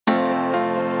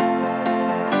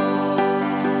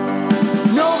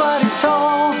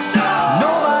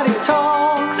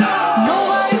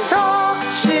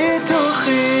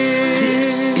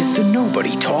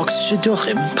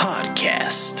Shidduchim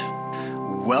Podcast.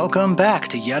 Welcome back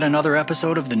to yet another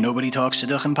episode of the Nobody Talks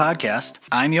Shidduchim Podcast.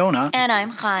 I'm Yona. And I'm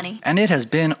Chani. And it has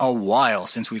been a while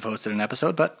since we've hosted an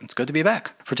episode, but it's good to be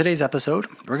back. For today's episode,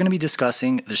 we're going to be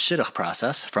discussing the Shidduch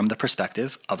process from the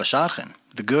perspective of a Shadchan.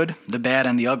 The good, the bad,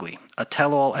 and the ugly. A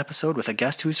tell-all episode with a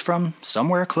guest who's from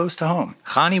somewhere close to home.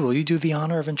 Chani, will you do the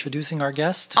honor of introducing our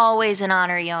guest? Always an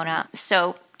honor, Yona.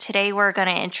 So today we're going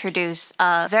to introduce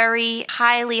a very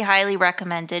highly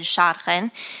recommended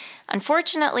Shadchan.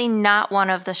 Unfortunately, not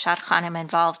one of the Shadchanim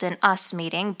involved in us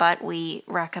meeting, but we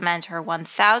recommend her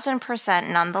 1,000%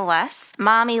 nonetheless.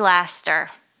 Mommy Laster,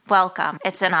 welcome.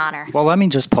 It's an honor. Well, let me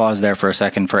just pause there for a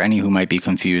second for any who might be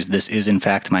confused. This is, in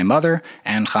fact, my mother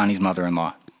and Chani's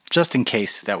mother-in-law, just in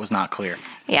case that was not clear.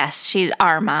 Yes, she's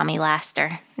our Mommy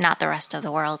Laster, not the rest of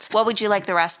the world. What would you like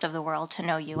the rest of the world to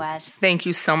know you as? Thank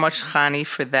you so much, Chani,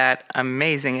 for that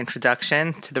amazing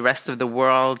introduction. To the rest of the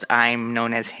world, I'm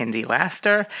known as Hindi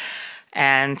Laster.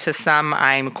 And to some,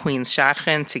 I'm Queen's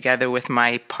Shadchan, together with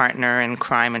my partner in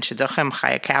crime and Shidduchim,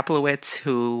 Chaya Kaplowitz,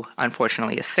 who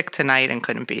unfortunately is sick tonight and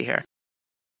couldn't be here.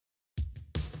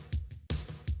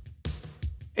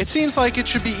 It seems like it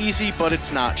should be easy, but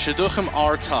it's not. Shidduchim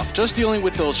are tough. Just dealing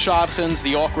with those shadchans,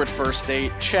 the awkward first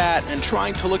date, chat, and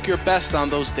trying to look your best on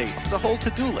those dates. It's a whole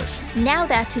to-do list. Now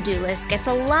that to-do list gets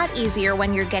a lot easier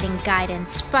when you're getting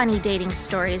guidance, funny dating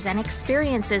stories, and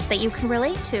experiences that you can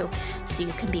relate to, so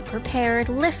you can be prepared,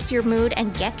 lift your mood,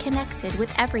 and get connected with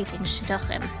everything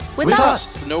Shidduchim. With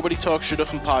us, the Nobody Talks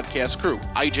Shidduchim podcast crew,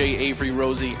 IJ, Avery,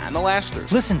 Rosie, and the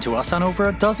Lasters. Listen to us on over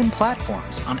a dozen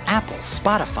platforms, on Apple,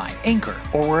 Spotify, Anchor,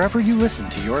 or wherever you listen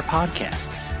to your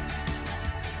podcasts.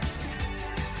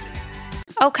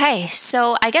 Okay,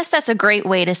 so I guess that's a great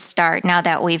way to start now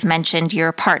that we've mentioned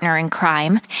your partner in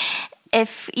crime.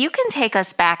 If you can take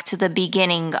us back to the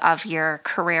beginning of your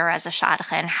career as a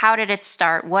Shadchan, how did it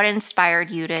start? What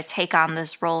inspired you to take on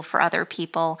this role for other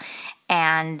people?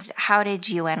 And how did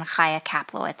you and Chaya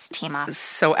Kaplowitz team up?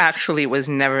 So actually, it was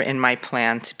never in my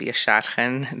plan to be a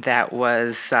Shadchan. That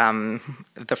was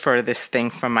the furthest thing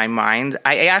from my mind.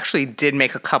 I actually did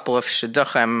make a couple of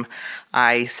Shidduchim.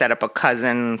 I set up a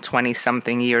cousin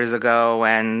 20-something years ago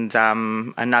and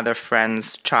another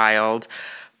friend's child.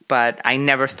 But I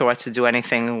never thought to do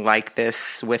anything like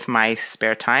this with my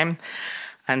spare time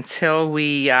until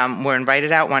we were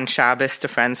invited out one Shabbos to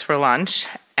friends for lunch.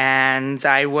 And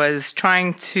I was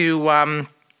trying to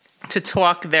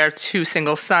talk their two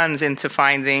single sons into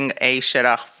finding a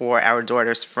shidduch for our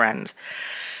daughter's friend.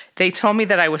 They told me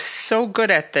that I was so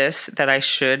good at this that I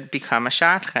should become a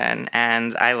shadchan.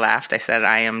 And I laughed. I said,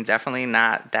 I am definitely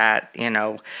not that,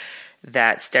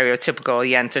 that stereotypical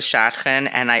yenta shadchan.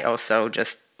 And I also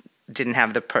just didn't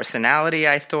have the personality,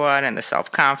 I thought, and the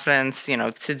self-confidence,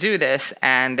 to do this.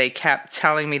 And they kept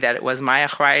telling me that it was my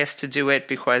achrayus to do it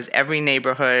because every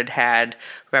neighborhood had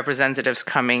representatives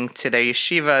coming to their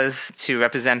yeshivas to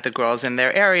represent the girls in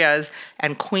their areas.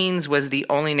 And Queens was the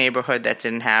only neighborhood that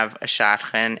didn't have a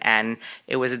shadchan, and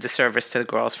it was a disservice to the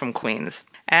girls from Queens.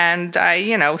 And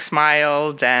I,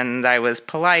 smiled, and I was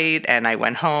polite, and I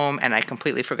went home, and I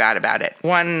completely forgot about it.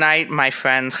 One night, my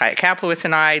friend Chaya Kaplowitz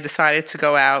and I decided to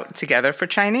go out together for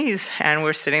Chinese, and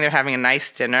we're sitting there having a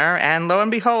nice dinner, and lo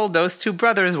and behold, those two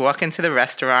brothers walk into the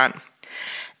restaurant,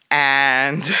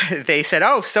 and they said,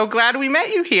 oh, so glad we met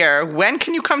you here. When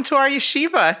can you come to our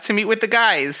yeshiva to meet with the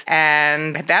guys?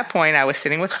 And at that point, I was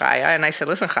sitting with Chaya, and I said,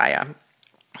 listen, Chaya,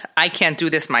 I can't do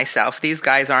this myself. These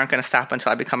guys aren't going to stop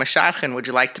until I become a shadchan. Would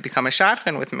you like to become a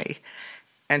shadchan with me?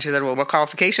 And she said, well, what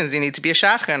qualifications do you need to be a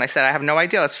shadchan? I said, I have no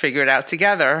idea. Let's figure it out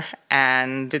together.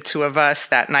 And the two of us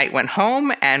that night went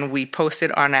home, and we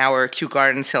posted on our Kew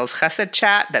Gardens Hills Chesed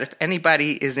chat that if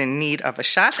anybody is in need of a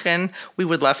shadchan, we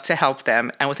would love to help them.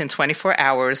 And within 24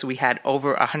 hours, we had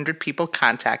over 100 people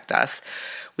contact us.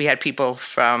 We had people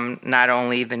from not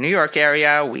only the New York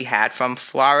area, we had from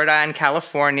Florida and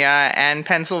California and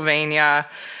Pennsylvania,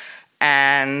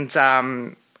 and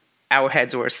our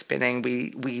heads were spinning.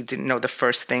 We didn't know the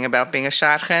first thing about being a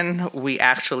shadchan. We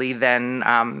actually then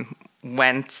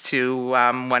went to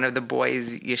one of the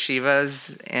boys'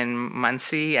 yeshivas in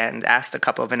Muncie and asked a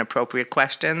couple of inappropriate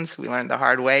questions. We learned the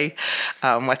hard way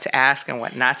what to ask and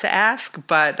what not to ask,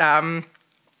 but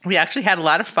we actually had a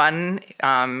lot of fun.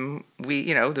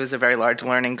 There was a very large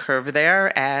learning curve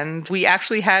there, and we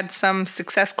actually had some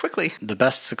success quickly. The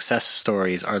best success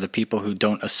stories are the people who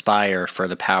don't aspire for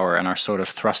the power and are sort of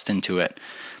thrust into it.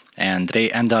 And they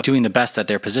end up doing the best at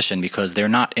their position because they're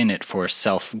not in it for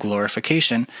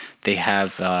self-glorification. They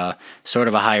have sort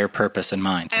of a higher purpose in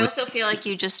mind. I also feel like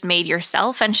you just made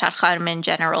yourself and Shadchanim in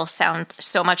general sound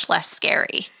so much less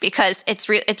scary because it's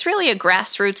really a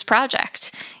grassroots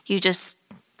project. You just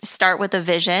start with a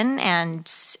vision, and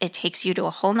it takes you to a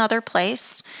whole nother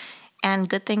place, and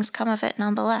good things come of it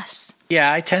nonetheless.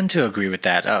 Yeah, I tend to agree with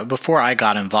that. Before I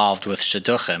got involved with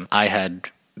shidduchim, I had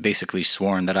basically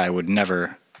sworn that I would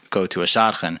never go to a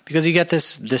shadchan, because you get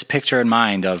this picture in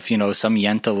mind of, some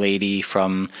yenta lady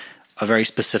from a very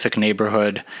specific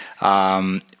neighborhood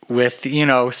with,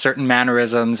 certain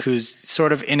mannerisms, who's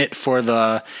sort of in it for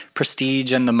the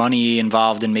prestige and the money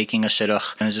involved in making a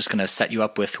shidduch, and is just going to set you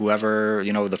up with whoever,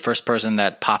 the first person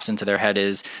that pops into their head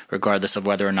is, regardless of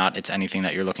whether or not it's anything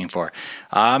that you're looking for.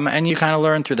 And you kind of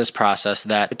learn through this process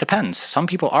that it depends. Some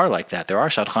people are like that. There are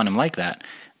shadchanim like that.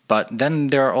 But then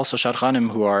there are also shadchanim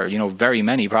who are, very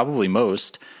many, probably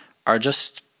most, are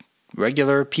just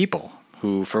regular people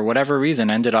who, for whatever reason,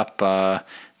 ended up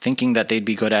thinking that they'd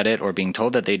be good at it, or being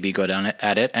told that they'd be good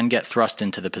at it, and get thrust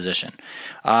into the position.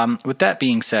 With that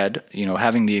being said,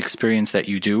 having the experience that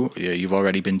you do, you've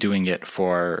already been doing it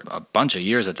for a bunch of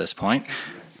years at this point.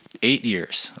 8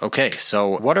 years. Okay,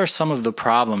 so what are some of the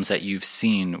problems that you've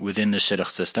seen within the shidduch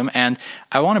system? And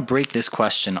I want to break this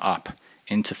question up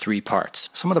into 3 parts.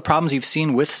 Some of the problems you've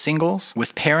seen with singles,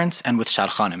 with parents, and with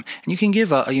shadchanim. And you can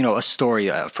give a story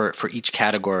for each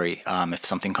category if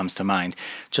something comes to mind,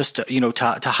 just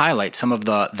to highlight some of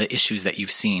the issues that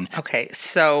you've seen. Okay,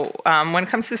 so when it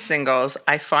comes to singles,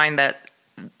 I find that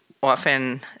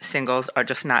often singles are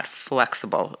just not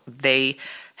flexible. They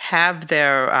have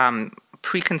their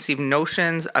preconceived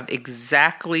notions of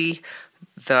exactly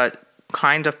the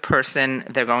kind of person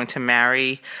they're going to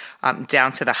marry,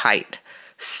 down to the height.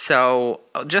 So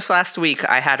just last week,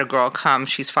 I had a girl come.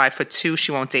 She's 5'2".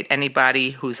 She won't date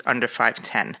anybody who's under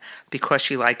 5'10" because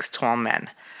she likes tall men.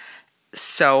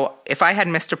 So if I had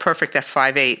Mr. Perfect at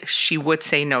 5'8", she would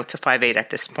say no to 5'8" at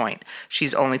this point.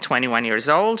 She's only 21 years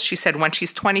old. She said when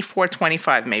she's 24,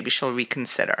 25, maybe she'll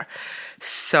reconsider.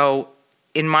 So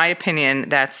in my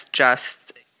opinion,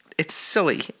 it's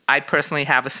silly. I personally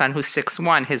have a son who's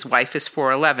 6'1". His wife is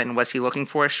 4'11". Was he looking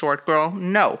for a short girl?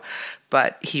 No.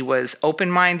 But he was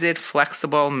open-minded,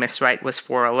 flexible. Miss Wright was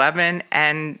 4'11",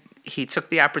 and he took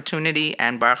the opportunity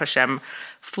and Baruch Hashem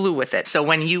flew with it. So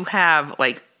when you have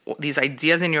these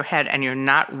ideas in your head and you're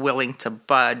not willing to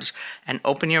budge and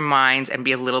open your minds and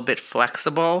be a little bit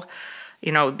flexible,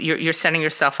 you're setting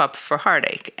yourself up for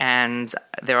heartache. And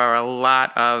there are a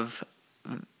lot of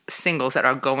singles that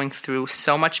are going through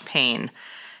so much pain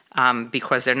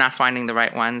because they're not finding the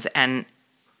right ones. And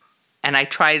I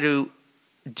try to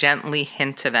gently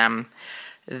hint to them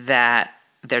that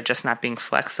they're just not being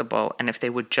flexible. And if they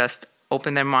would just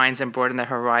open their minds and broaden their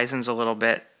horizons a little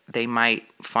bit, they might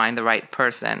find the right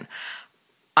person.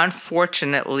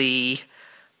 Unfortunately,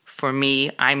 for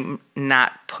me, I'm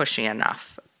not pushy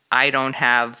enough. I don't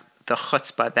have the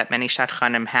chutzpah that many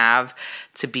shadchanim have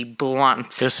to be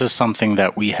blunt. This is something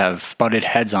that we have butted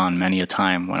heads on many a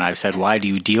time when I've said, why do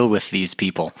you deal with these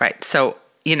people? Right. So,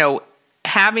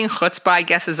 having chutzpah, I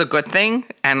guess, is a good thing.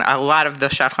 And a lot of the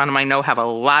shadchanim I know have a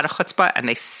lot of chutzpah, and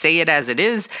they say it as it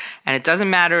is. And it doesn't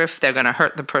matter if they're going to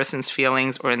hurt the person's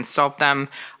feelings or insult them.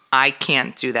 I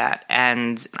can't do that.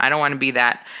 And I don't want to be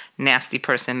that nasty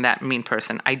person, that mean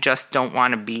person. I just don't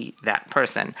want to be that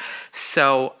person.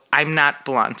 So I'm not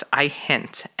blunt. I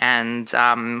hint. And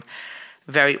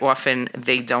very often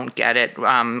they don't get it.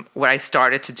 What I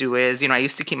started to do is, I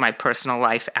used to keep my personal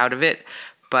life out of it,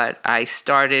 but I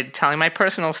started telling my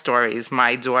personal stories.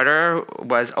 My daughter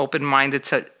was open-minded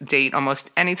to date almost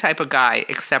any type of guy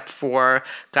except for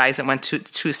guys that went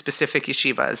to specific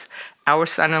yeshivas. Our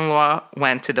son-in-law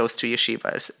went to those 2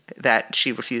 yeshivas that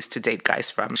she refused to date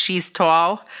guys from. She's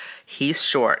tall, he's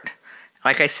short.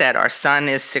 Like I said, our son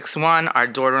is 6'1", our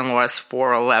daughter-in-law is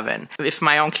 4'11". If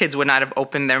my own kids would not have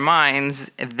opened their minds,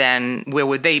 then where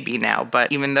would they be now?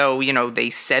 But even though,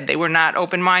 they said they were not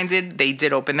open-minded, they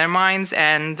did open their minds,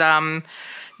 and,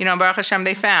 Baruch Hashem,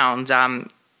 they found.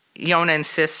 Yona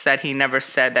insists that he never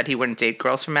said that he wouldn't date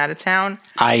girls from out of town.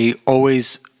 I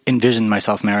always envisioned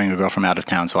myself marrying a girl from out of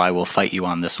town, so I will fight you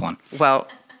on this one. Well,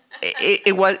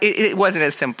 it wasn't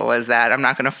as simple as that. I'm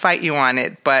not going to fight you on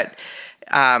it, but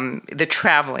the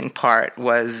traveling part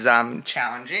was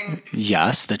challenging.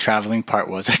 Yes, the traveling part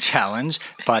was a challenge,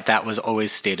 but that was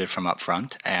always stated from up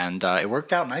front, and it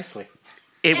worked out nicely.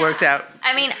 It worked out.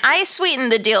 I mean, I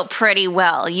sweetened the deal pretty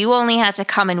well. You only had to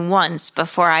come in once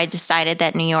before I decided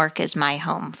that New York is my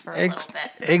home for a little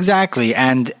bit. Exactly,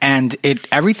 and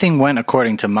everything went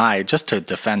according to just to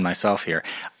defend myself here,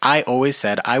 I always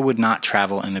said I would not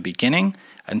travel in the beginning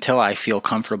until I feel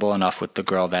comfortable enough with the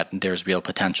girl that there's real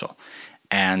potential.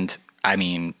 And,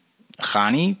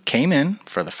 Chani came in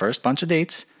for the first bunch of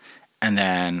dates, and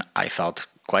then I felt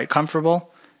quite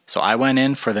comfortable, So I went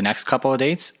in for the next couple of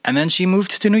dates, and then she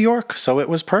moved to New York, so it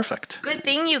was perfect. Good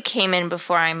thing you came in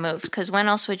before I moved, because when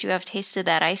else would you have tasted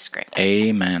that ice cream?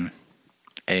 Amen.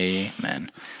 Amen.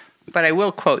 But I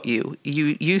will quote you.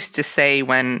 You used to say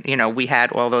when, we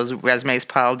had all those resumes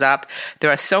piled up, there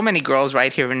are so many girls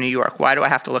right here in New York. Why do I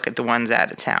have to look at the ones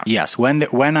out of town? Yes,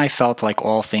 when I felt like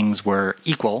all things were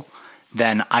equal,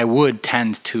 then I would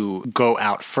tend to go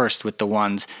out first with the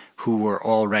ones who were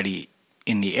already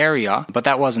in the area, but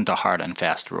that wasn't a hard and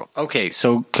fast rule. Okay,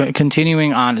 so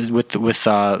continuing on with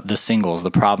the singles,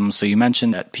 the problems. So you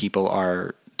mentioned that people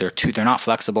they're not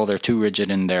flexible, they're too rigid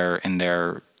in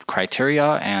their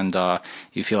criteria, and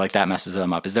you feel like that messes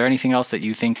them up. Is there anything else that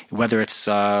you think, whether it's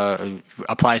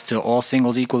applies to all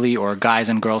singles equally or guys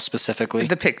and girls specifically?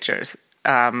 The pictures.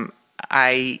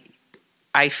 I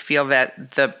feel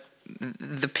that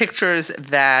the pictures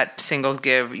that singles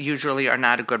give usually are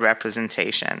not a good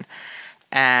representation.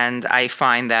 And I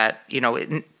find that,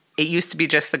 it used to be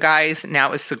just the guys.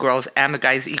 Now it's the girls and the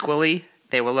guys equally.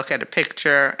 They will look at a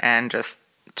picture and just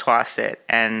toss it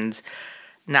and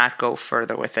not go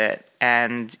further with it.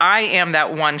 And I am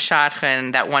that one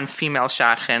shadchan, that one female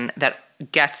shadchan that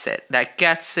gets it,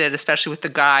 especially with the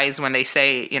guys when they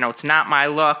say, it's not my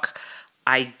look.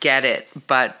 I get it.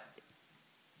 But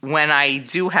when I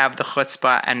do have the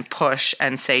chutzpah and push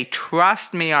and say,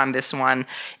 trust me on this one,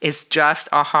 it's just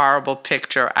a horrible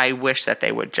picture. I wish that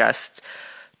they would just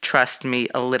trust me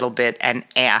a little bit and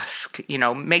ask,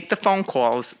 make the phone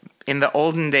calls. In the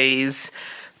olden days,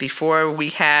 before we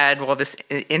had all this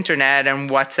internet and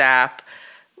WhatsApp,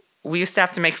 we used to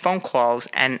have to make phone calls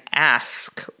and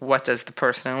ask, what does the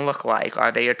person look like?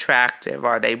 Are they attractive?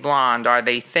 Are they blonde? Are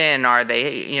they thin? Are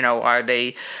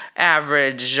they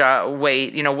average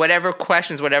weight? Whatever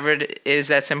questions, whatever it is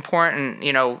that's important,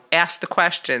 ask the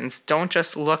questions. Don't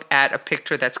just look at a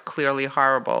picture that's clearly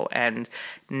horrible and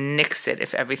nix it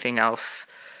if everything else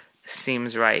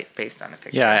seems right based on a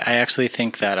picture. Yeah, I actually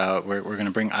think that we're going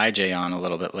to bring IJ on a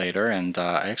little bit later, and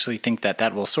I actually think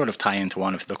that will sort of tie into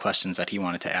one of the questions that he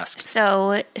wanted to ask.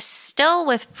 So, still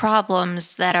with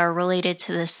problems that are related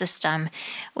to the system,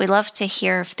 we'd love to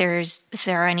hear if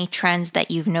there are any trends that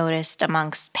you've noticed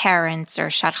amongst parents or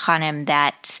shadchanim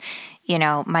that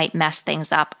might mess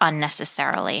things up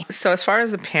unnecessarily. So, as far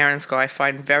as the parents go, I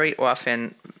find very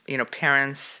often,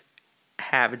 parents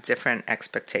have different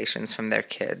expectations from their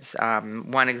kids.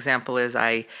 One example is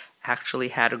I actually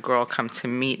had a girl come to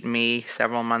meet me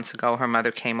several months ago. Her mother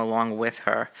came along with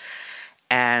her.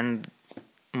 And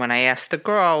when I asked the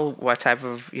girl what type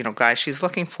of, guy she's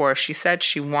looking for, she said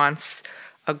she wants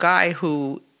a guy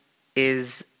who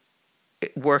is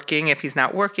working. If he's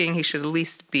not working, he should at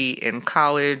least be in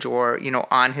college or,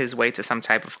 on his way to some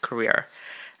type of career.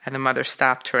 And the mother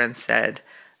stopped her and said,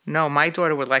 no, my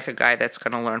daughter would like a guy that's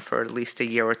going to learn for at least a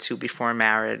year or two before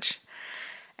marriage.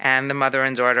 And the mother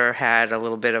and daughter had a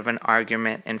little bit of an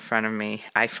argument in front of me.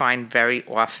 I find very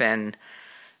often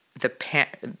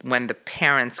when the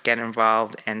parents get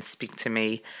involved and speak to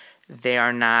me, they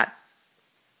are not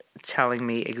telling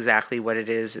me exactly what it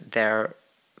is their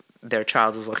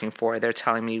child is looking for. They're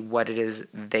telling me what it is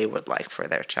they would like for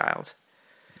their child.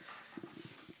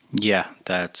 Yeah,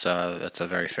 that's a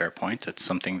very fair point. It's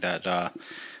something that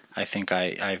I think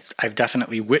I've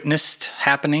definitely witnessed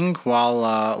happening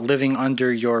while living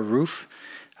under your roof.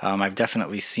 I've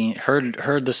definitely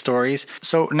heard the stories.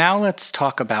 So now let's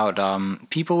talk about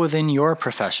people within your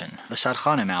profession, the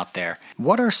shadchanim out there.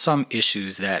 What are some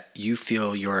issues that you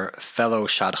feel your fellow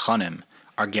shadchanim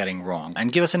are getting wrong?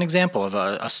 And give us an example of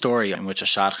a story in which a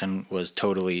shadchan was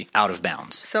totally out of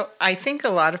bounds. So I think a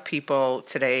lot of people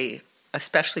today,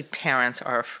 especially parents,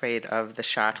 are afraid of the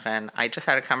shadchan. I just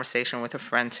had a conversation with a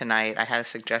friend tonight. I had a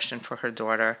suggestion for her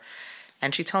daughter,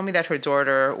 and she told me that her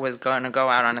daughter was going to go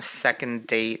out on a second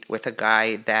date with a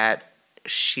guy that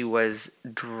she was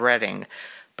dreading,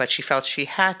 but she felt she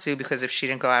had to because if she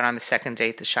didn't go out on the second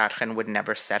date, the shadchan would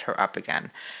never set her up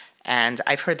again. And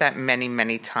I've heard that many,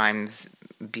 many times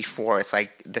before. It's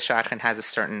like the shadchan has a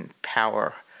certain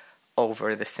power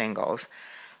over the singles.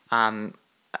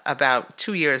 About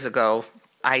 2 years ago,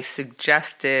 I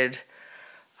suggested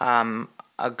a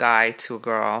guy to a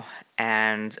girl,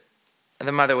 and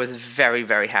the mother was very,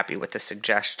 very happy with the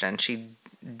suggestion. She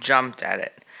jumped at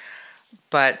it.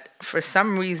 But for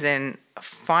some reason,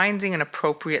 finding an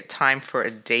appropriate time for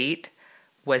a date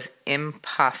was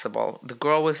impossible. The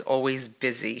girl was always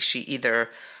busy. She either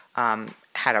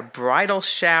had a bridal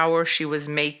shower she was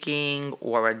making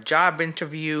or a job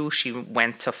interview. She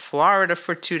went to Florida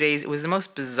for 2 days. It was the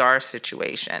most bizarre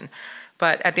situation.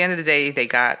 But at the end of the day, they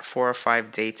got 4 or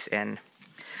 5 dates in.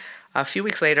 A few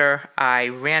weeks later, I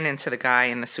ran into the guy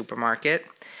in the supermarket,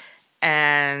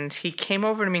 And he came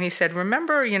over to me and he said,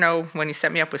 remember, when you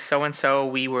set me up with so-and-so,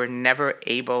 we were never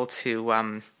able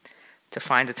to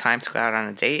find a time to go out on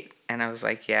a date? And I was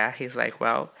like, yeah. He's like,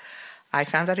 well, I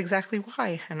found out exactly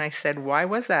why. And I said, why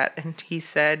was that? And he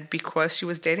said, because she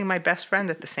was dating my best friend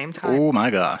at the same time. Oh, my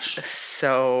gosh.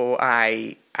 So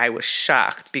I was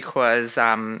shocked because,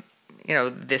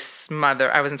 this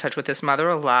mother, I was in touch with this mother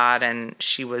a lot, and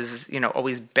she was,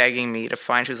 always begging me to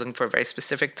find, she was looking for a very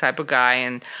specific type of guy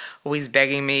and always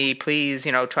begging me, please,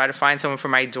 try to find someone for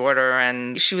my daughter.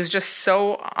 And she was just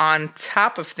so on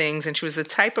top of things, and she was the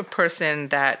type of person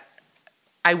that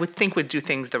I would think would do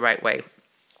things the right way.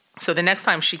 So the next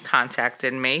time she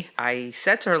contacted me, I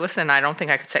said to her, listen, I don't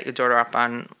think I could set your daughter up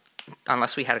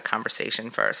unless we had a conversation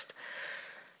first.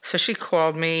 So she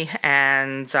called me,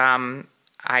 and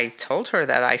I told her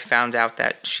that I found out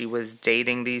that she was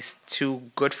dating these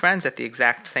two good friends at the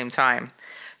exact same time.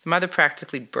 The mother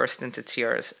practically burst into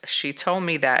tears. She told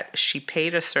me that she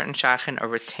paid a certain shadchan a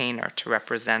retainer to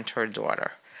represent her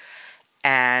daughter.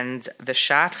 And the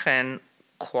shadchan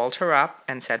called her up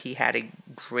and said he had a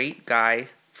great guy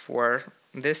for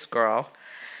this girl,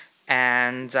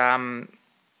 and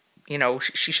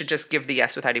she should just give the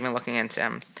yes without even looking into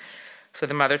him. So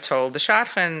the mother told the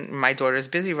shadchan, my daughter's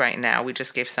busy right now, we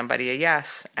just gave somebody a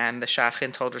yes. And the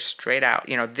shadchan told her straight out,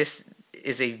 this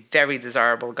is a very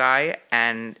desirable guy,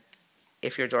 and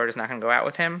if your daughter's not going to go out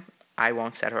with him, I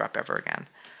won't set her up ever again.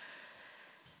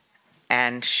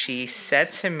 And she said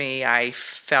to me, I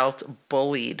felt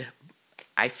bullied.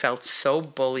 I felt so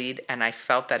bullied, and I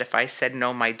felt that if I said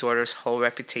no, my daughter's whole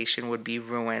reputation would be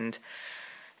ruined.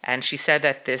 And she said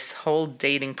that this whole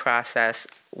dating process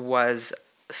was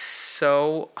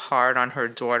so hard on her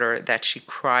daughter that she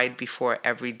cried before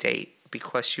every date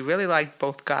because she really liked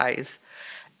both guys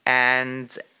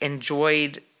and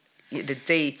enjoyed the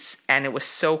dates, and it was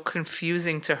so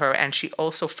confusing to her. And she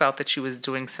also felt that she was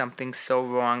doing something so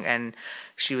wrong and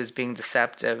she was being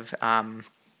deceptive.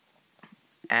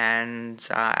 And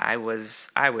I was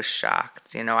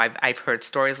shocked. I've heard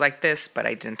stories like this, but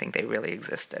I didn't think they really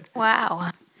existed.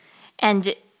 Wow.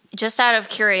 And just out of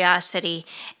curiosity,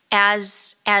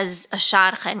 as a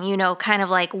shadchan, kind of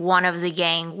like one of the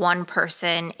gang, one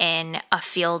person in a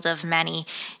field of many,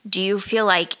 do you feel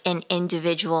like an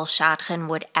individual shadchan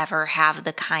would ever have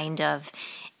the kind of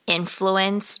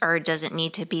influence, or does it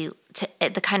need to be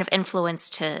the kind of influence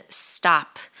to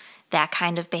stop that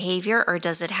kind of behavior, or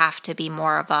does it have to be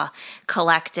more of a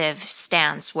collective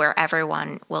stance where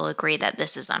everyone will agree that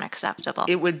this is unacceptable?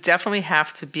 It would definitely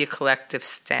have to be a collective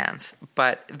stance,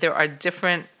 but there are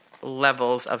different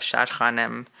levels of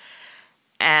shadchanim,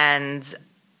 and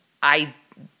I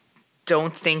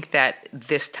don't think that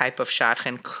this type of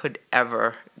shadchan could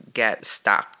ever get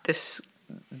stopped. This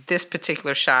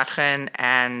particular shadchan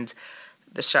and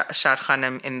the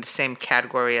shadchanim in the same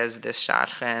category as this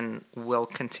shadchan will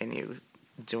continue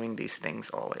doing these things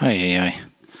always. Aye.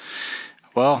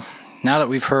 Well, now that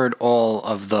we've heard all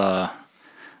of the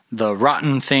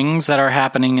rotten things that are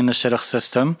happening in the shidduch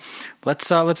system,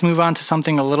 let's move on to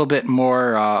something a little bit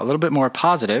more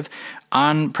positive.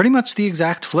 On pretty much the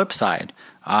exact flip side,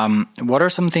 what are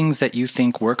some things that you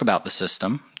think work about the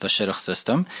system, the shidduch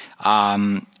system,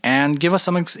 and give us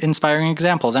some inspiring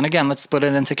examples. And again, let's split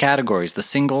it into categories: the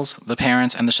singles, the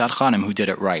parents, and the shadchanim who did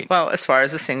it right. Well, as far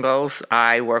as the singles,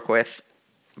 I work with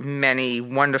many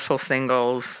wonderful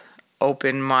singles,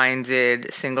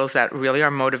 open-minded singles that really are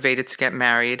motivated to get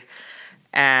married.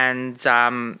 And,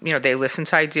 they listen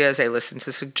to ideas, they listen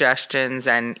to suggestions,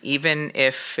 and even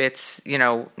if it's,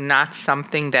 not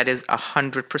something that is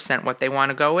 100% what they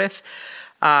want to go with,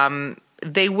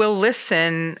 they will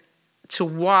listen to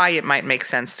why it might make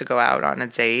sense to go out on a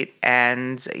date.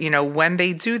 And, when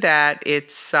they do that,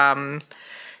 it's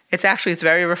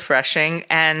very refreshing.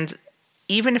 And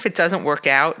even if it doesn't work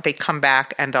out, they come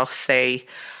back and they'll say,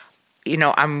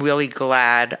 I'm really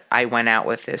glad I went out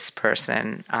with this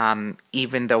person.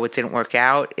 Even though it didn't work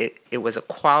out, it was a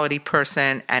quality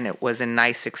person and it was a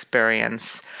nice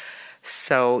experience.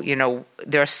 So,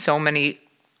 there are so many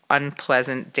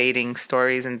unpleasant dating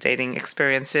stories and dating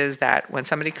experiences that when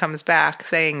somebody comes back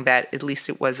saying that at least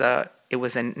it was a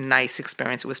nice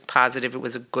experience, it was positive, it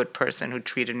was a good person who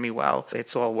treated me well,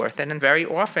 it's all worth it. And very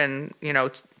often,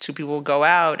 two people will go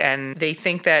out and they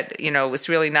think that, it's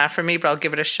really not for me, but I'll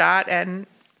give it a shot, and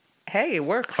hey, it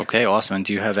works. Okay, awesome. And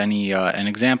do you have any an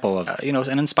example of,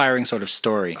 an inspiring sort of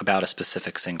story about a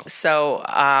specific single? So,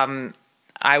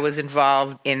 I was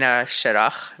involved in a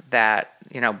shidduch that,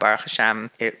 Baruch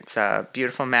Hashem, it's a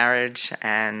beautiful marriage,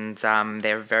 and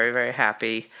they're very, very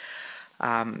happy.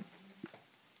 The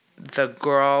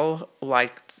girl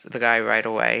liked the guy right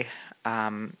away,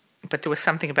 but there was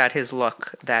something about his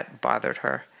look that bothered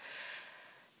her.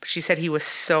 But she said he was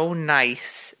so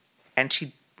nice, and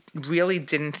she really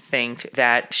didn't think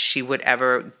that she would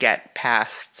ever get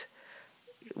past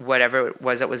whatever it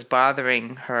was that was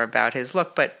bothering her about his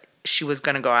look, but she was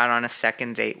going to go out on a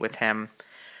second date with him,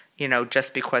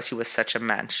 just because he was such a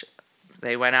mensch.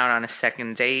 They went out on a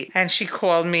second date, and she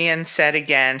called me and said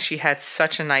again she had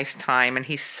such a nice time, and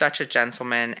he's such a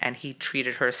gentleman, and he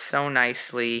treated her so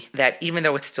nicely that even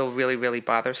though it still really, really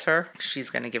bothers her,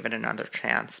 she's going to give it another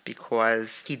chance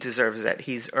because he deserves it.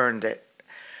 He's earned it.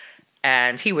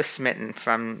 And he was smitten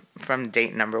from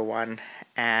date number 1.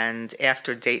 And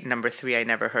after date number 3, I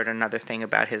never heard another thing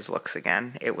about his looks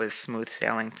again. It was smooth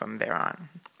sailing from there on.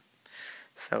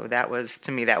 So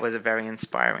to me, that was a very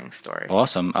inspiring story.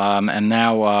 Awesome. And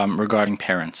now regarding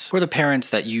parents, who are the parents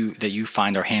that you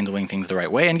find are handling things the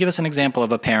right way? And give us an example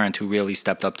of a parent who really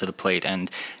stepped up to the plate and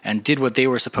did what they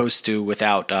were supposed to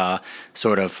without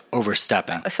sort of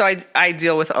overstepping. So I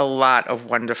deal with a lot of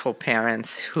wonderful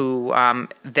parents who,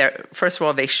 first of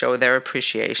all, they show their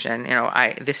appreciation.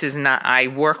 I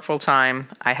work full time.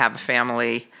 I have a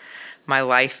family. My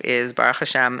life is, Baruch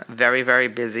Hashem, very, very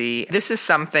busy. This is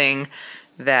something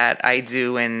that I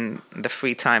do in the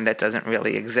free time that doesn't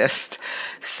really exist.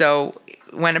 So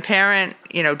when a parent,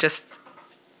 just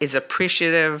is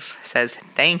appreciative, says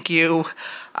thank you,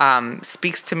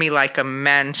 speaks to me like a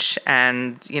mensch,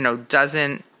 and,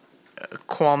 doesn't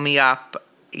call me up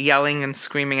yelling and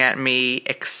screaming at me,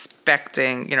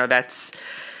 expecting, that's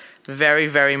very,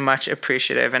 very much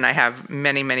appreciative. And I have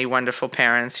many, many wonderful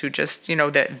parents who just,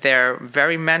 that they're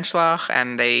very menschlich,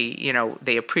 and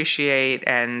they appreciate,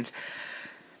 and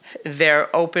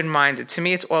they're open-minded. To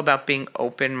me, it's all about being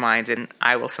open-minded. And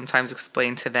I will sometimes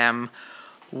explain to them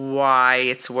why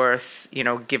it's worth,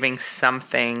 giving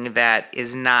something that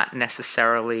is not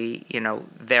necessarily,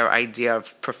 their idea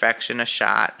of perfection a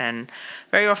shot. And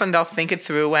very often they'll think it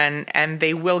through and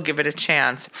they will give it a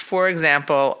chance. For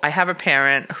example, I have a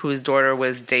parent whose daughter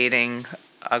was dating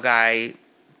a guy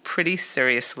pretty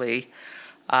seriously.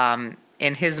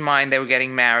 In his mind, they were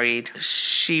getting married.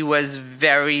 She was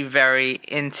very, very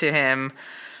into him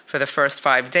for the first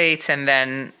 5 dates, and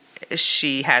then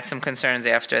she had some concerns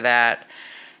after that.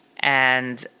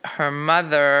 And her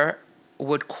mother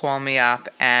would call me up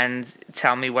and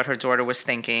tell me what her daughter was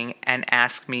thinking and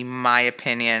ask me my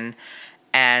opinion.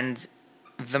 And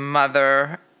the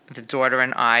mother, the daughter,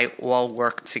 and I all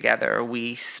worked together.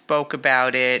 We spoke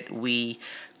about it. We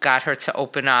got her to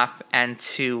open up and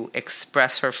to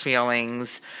express her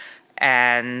feelings.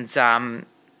 And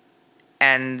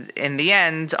in the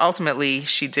end, ultimately,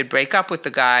 she did break up with the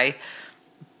guy,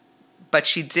 but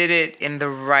she did it in the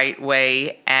right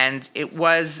way, and it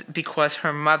was because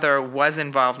her mother was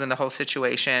involved in the whole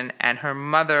situation, and her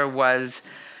mother was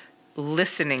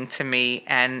listening to me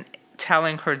and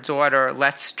telling her daughter,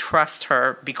 let's trust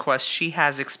her because she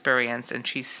has experience and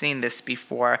she's seen this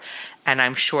before, and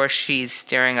I'm sure she's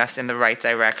steering us in the right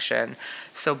direction.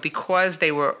 So because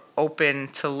they were open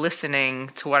to listening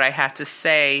to what I had to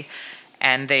say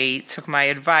and they took my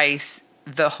advice,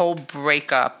 the whole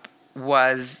breakup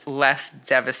was less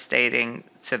devastating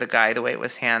to the guy the way it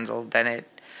was handled than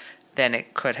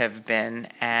it could have been.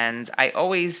 And I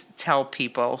always tell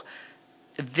people,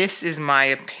 this is my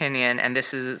opinion and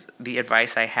this is the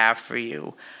advice I have for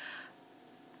you.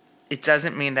 It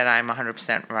doesn't mean that I'm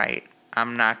 100% right.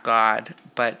 I'm not God,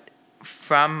 but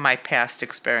from my past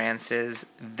experiences,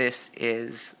 this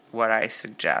is what I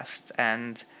suggest.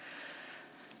 And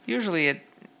usually it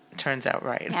turns out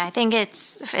right. Yeah, I think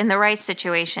it's, in the right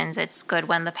situations, it's good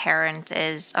when the parent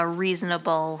is a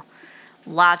reasonable,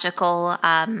 logical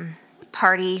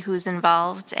party who's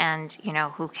involved and,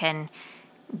 who can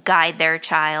guide their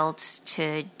child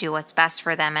to do what's best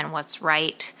for them and what's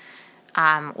right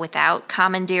without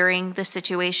commandeering the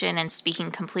situation and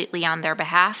speaking completely on their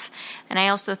behalf. And I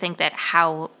also think that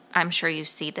I'm sure you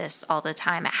see this all the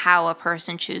time, how a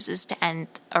person chooses to end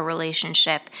a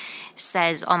relationship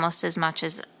says almost as much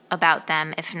as about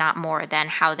them, if not more, than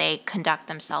how they conduct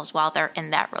themselves while they're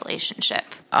in that relationship.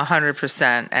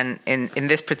 100%. And in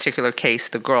this particular case,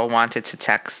 the girl wanted to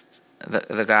text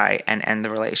the guy and end the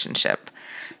relationship.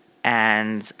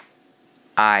 And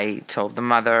I told the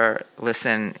mother,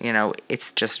 listen,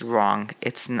 it's just wrong.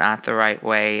 It's not the right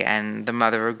way. And the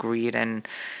mother agreed, and,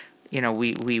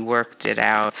 we worked it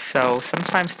out. So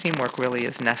sometimes teamwork really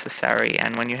is necessary.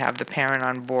 And when you have the parent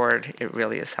on board, it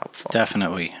really is helpful.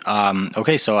 Definitely.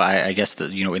 Okay, so I guess,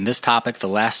 in this topic, the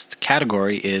last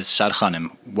category is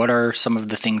shadchanim. What are some of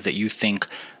the things that you think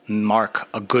mark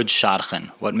a good shadchan?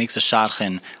 What makes a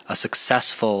shadchan a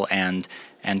successful and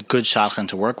and good shadchan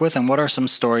to work with? And what are some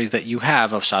stories that you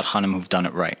have of shadchanim who've done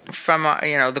it right? From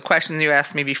the questions you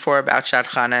asked me before about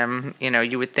shadchanim,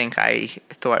 you would think I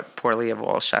thought poorly of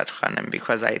all shadchanim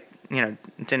because I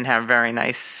didn't have a very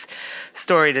nice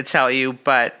story to tell you.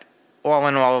 But all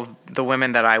in all, the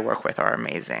women that I work with are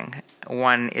amazing.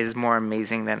 One is more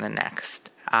amazing than the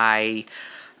next. Many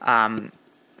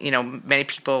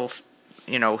people,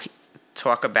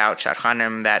 talk about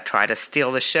shadchanim that try to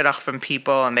steal the shidduch from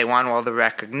people and they want all the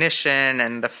recognition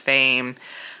and the fame.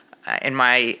 In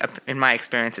my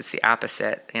experience, it's the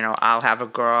opposite. I'll have a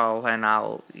girl and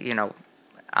I'll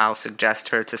suggest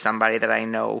her to somebody that I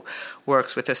know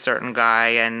works with a certain guy,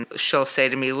 and she'll say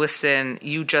to me, listen,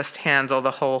 you just handle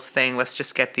the whole thing. Let's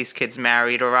just get these kids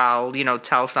married. Or I'll,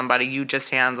 tell somebody, you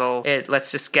just handle it.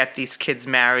 Let's just get these kids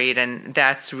married. And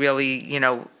that's really,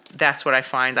 that's what I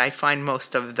find. I find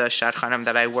most of the shadchanim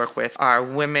that I work with are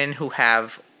women who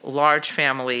have large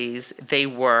families, they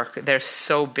work, they're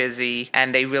so busy,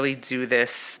 and they really do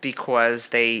this because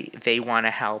they want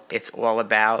to help. It's all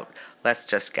about, let's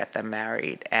just get them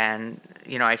married. And,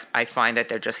 I find that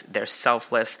they're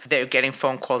selfless. They're getting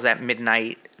phone calls at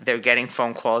midnight. They're getting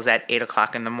phone calls at 8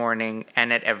 o'clock in the morning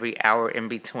and at every hour in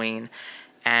between.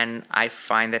 And I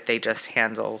find that they just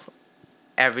handle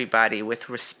everybody with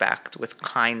respect, with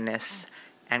kindness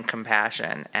and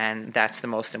compassion. And that's the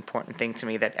most important thing to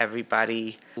me, that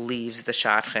everybody leaves the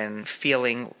shadchan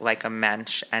feeling like a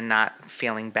mensch and not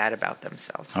feeling bad about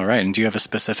themselves. All right. And do you have a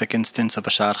specific instance of a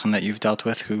shadchan that you've dealt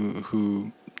with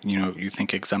who you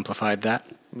think exemplified that?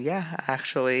 Yeah,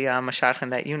 actually, a shadchan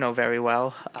that you know very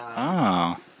well.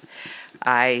 One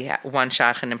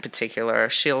shadchan in particular,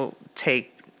 she'll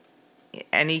take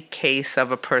any case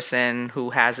of a person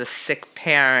who has a sick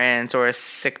parent or a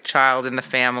sick child in the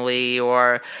family,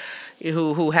 or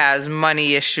who has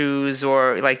money issues,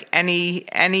 or like any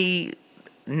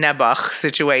nebuch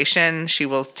situation, she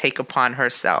will take upon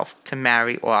herself to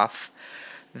marry off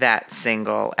that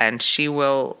single, and she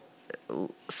will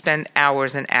spend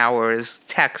hours and hours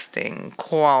texting,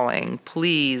 calling,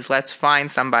 please, let's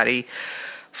find somebody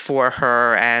for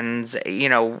her. And,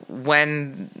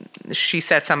 when she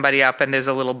sets somebody up and there's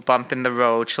a little bump in the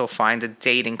road, she'll find a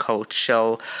dating coach.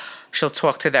 She'll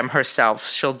talk to them herself.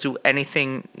 She'll do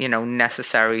anything,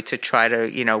 necessary to try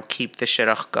to, keep the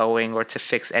shidduch going or to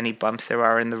fix any bumps there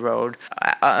are in the road.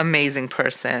 Amazing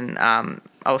person.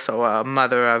 Also a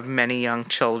mother of many young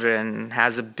children,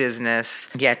 has a business,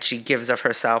 yet she gives of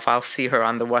herself. I'll see her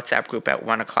on the WhatsApp group at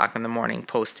 1 o'clock in the morning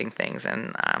posting things,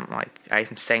 and I'm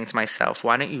saying to myself,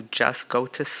 why don't you just go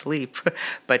to sleep?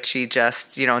 But she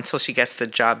just, until she gets the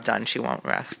job done, she won't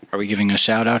rest. Are we giving a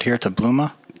shout out here to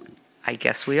Bluma? I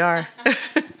guess we are.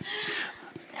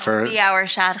 For the hour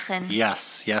shadchan.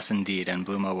 Yes, indeed. And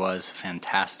Bluma was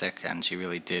fantastic, and she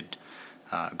really did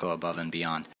go above and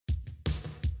beyond.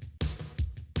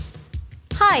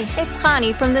 Hi, it's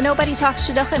Chani from the Nobody Talks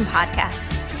Shidduchim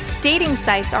podcast. Dating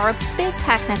sites are a bit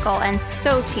technical and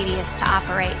so tedious to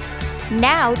operate.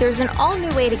 Now there's an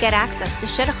all-new way to get access to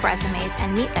shidduch resumes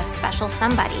and meet that special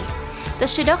somebody. The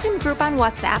Shidduchim group on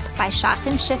WhatsApp by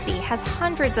Shadchan Shifi has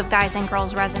hundreds of guys and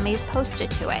girls' resumes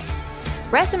posted to it.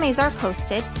 Resumes are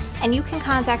posted, and you can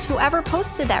contact whoever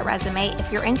posted that resume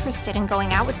if you're interested in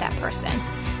going out with that person.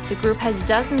 The group has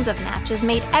dozens of matches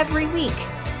made every week.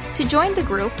 To join the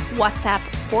group, WhatsApp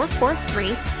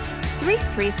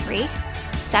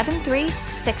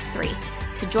 443-333-7363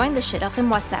 to join the Shidduchim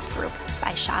WhatsApp group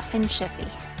by Shadchan Shifi.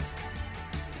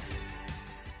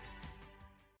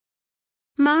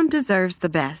 Mom deserves the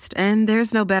best, and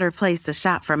there's no better place to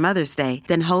shop for Mother's Day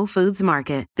than Whole Foods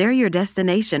Market. They're your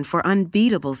destination for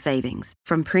unbeatable savings,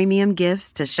 from premium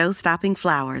gifts to show-stopping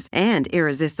flowers and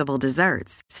irresistible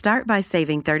desserts. Start by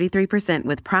saving 33%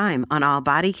 with Prime on all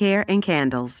body care and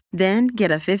candles. Then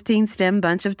get a 15-stem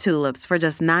bunch of tulips for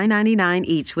just $9.99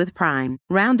 each with Prime.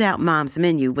 Round out Mom's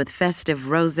menu with festive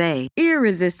rosé,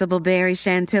 irresistible berry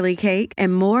chantilly cake,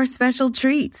 and more special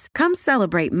treats. Come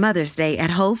celebrate Mother's Day at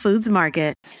Whole Foods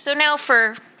Market. So now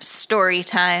for story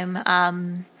time.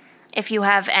 If you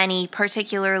have any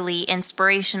particularly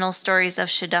inspirational stories of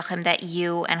shidduchim that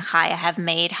you and Chaya have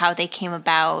made, how they came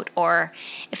about, or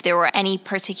if there were any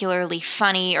particularly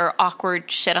funny or awkward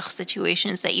shidduch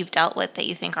situations that you've dealt with that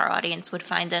you think our audience would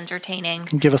find entertaining.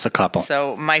 Give us a couple.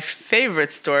 So my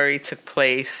favorite story took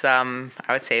place, I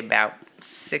would say about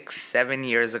 6-7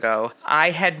 years ago.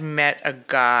 I had met a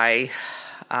guy.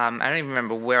 I don't even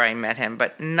remember where I met him,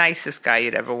 but nicest guy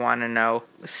you'd ever want to know.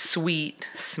 Sweet,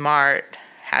 smart,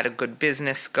 had a good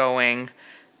business going,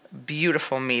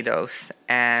 beautiful midos.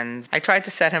 And I tried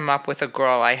to set him up with a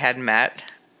girl I had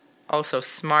met. Also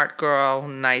smart girl,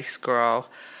 nice girl.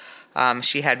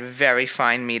 She had very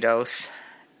fine middos.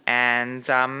 And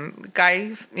the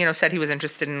guy, said he was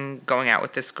interested in going out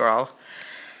with this girl.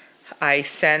 I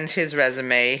send his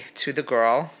resume to the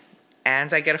girl,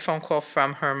 and I get a phone call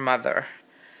from her mother.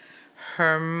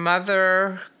 Her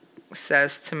mother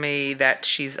says to me that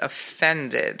she's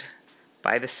offended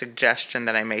by the suggestion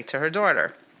that I made to her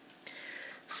daughter.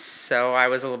 So I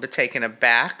was a little bit taken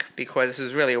aback because this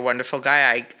was really a wonderful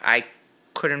guy. I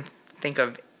couldn't think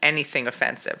of anything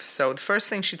offensive. So the first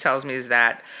thing she tells me is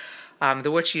that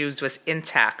the word she used was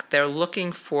intact. They're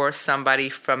looking for somebody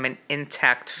from an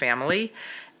intact family,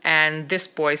 and this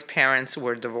boy's parents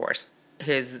were divorced.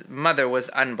 His mother was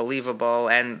unbelievable,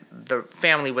 and the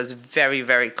family was very,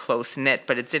 very close-knit,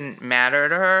 but it didn't matter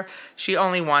to her. She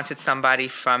only wanted somebody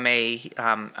from a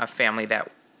family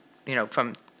that,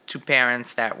 from two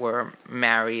parents that were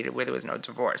married, where there was no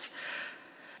divorce.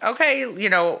 Okay,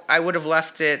 I would have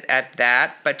left it at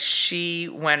that, but she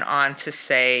went on to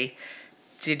say,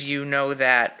 did you know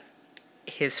that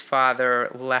his father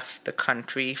left the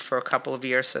country for a couple of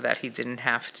years so that he didn't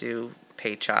have to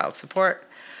pay child support?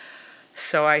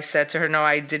 So I said to her, no,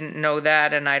 I didn't know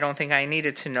that, and I don't think I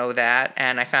needed to know that.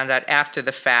 And I found out after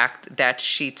the fact that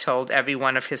she told every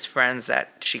one of his friends that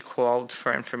she called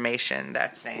for information,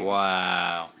 that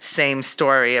same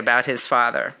story about his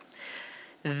father.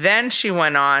 Then she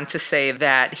went on to say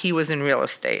that he was in real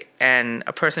estate, and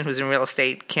a person who's in real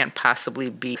estate can't possibly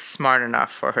be smart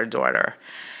enough for her daughter.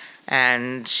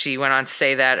 And she went on to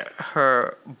say that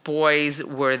her boys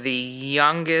were the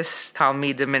youngest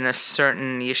Talmidim in a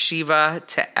certain yeshiva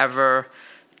to ever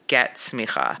get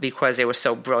smicha because they were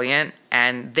so brilliant,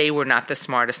 and they were not the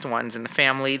smartest ones in the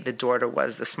family. The daughter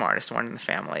was the smartest one in the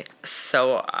family.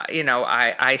 So,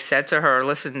 I said to her,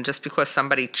 listen, just because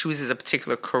somebody chooses a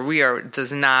particular career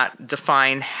does not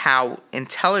define how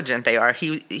intelligent they are.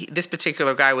 This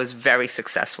particular guy was very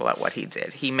successful at what he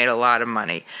did. He made a lot of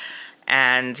money.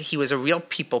 And he was a real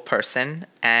people person,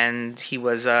 and he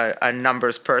was a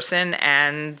numbers person,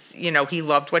 and, he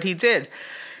loved what he did.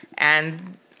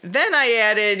 And then I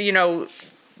added,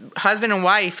 husband and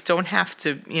wife don't have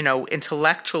to,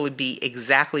 intellectually be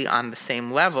exactly on the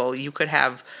same level. You could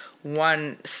have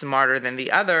one smarter than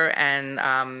the other, and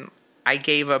I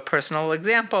gave a personal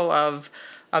example of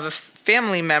a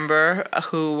family member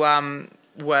who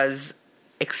was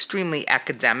extremely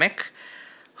academic,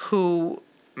 who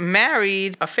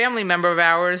married a family member of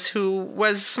ours who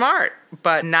was smart,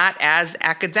 but not as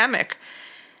academic.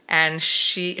 And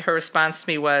her response to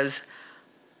me was,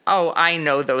 oh, I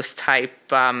know those type,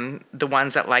 the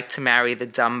ones that like to marry the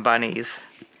dumb bunnies.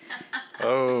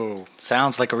 Oh,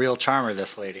 sounds like a real charmer,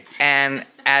 this lady. And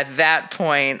at that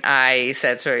point, I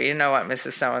said to her, you know what,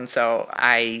 Mrs. So-and-so,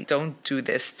 I don't do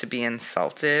this to be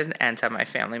insulted and to have my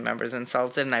family members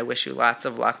insulted, and I wish you lots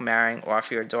of luck marrying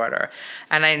off your daughter.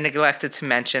 And I neglected to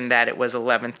mention that it was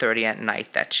 11:30 at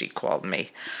night that she called me.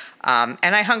 And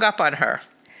I hung up on her.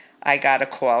 I got a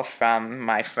call from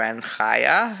my friend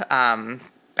Chaya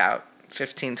about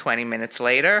 15, 20 minutes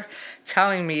later,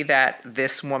 telling me that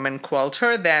this woman called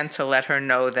her then to let her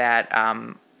know that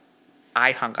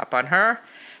I hung up on her,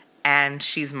 and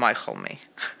she's Michael me.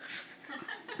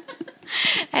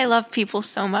 I love people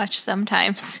so much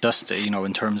sometimes. Just,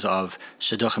 in terms of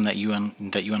shidduchim that you and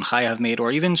Chaya have made,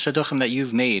 or even shidduchim that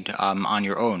you've made on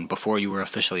your own before you were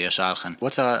officially a shadchan.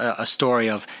 What's a story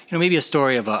of, maybe a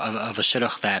story of a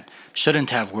shidduch that shouldn't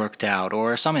have worked out,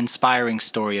 or some inspiring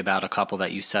story about a couple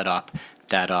that you set up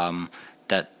that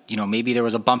maybe there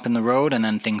was a bump in the road and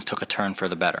then things took a turn for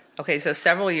the better? Okay, so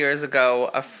several years ago,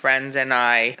 a friend and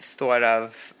I thought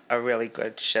of a really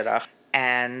good shidduch,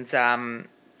 and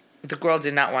the girl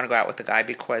did not want to go out with the guy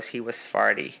because he was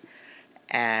Sephardi.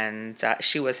 And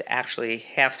she was actually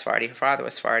half Sephardi. Her father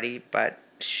was Sephardi, but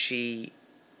she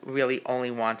really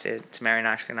only wanted to marry an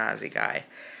Ashkenazi guy.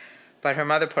 But her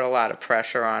mother put a lot of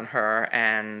pressure on her,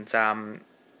 and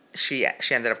she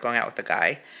ended up going out with the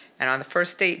guy. And on the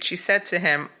first date, she said to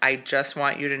him, I just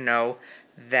want you to know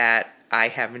that I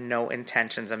have no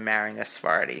intentions of marrying a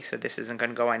Sephardi, so this isn't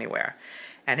going to go anywhere.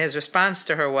 And his response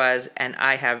to her was, and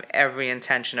I have every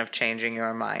intention of changing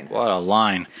your mind. What a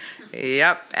line.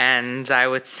 Yep, and I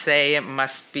would say it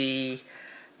must be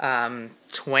 20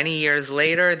 years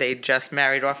later, they just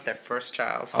married off their first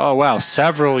child. Oh, wow,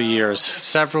 several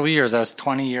years. That was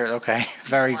 20 years. Okay,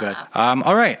 very good.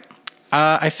 All right.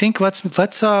 I think let's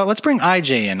bring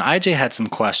IJ in. IJ had some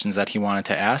questions that he wanted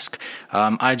to ask.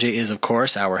 IJ is, of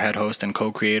course, our head host and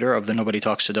co-creator of the Nobody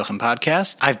Talks Shidduchim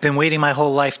podcast. I've been waiting my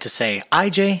whole life to say,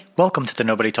 IJ, welcome to the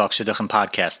Nobody Talks Shidduchim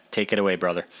podcast. Take it away,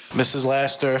 brother. Mrs.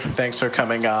 Laster, thanks for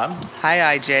coming on.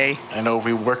 Hi, IJ. I know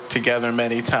we worked together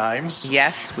many times.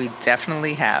 Yes, we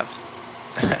definitely have.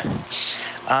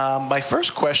 My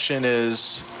first question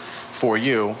is for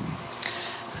you.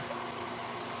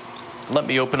 Let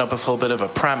me open up with a little bit of a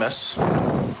premise.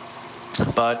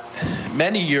 But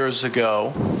many years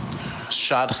ago,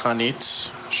 shadchans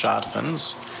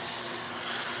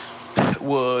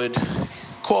would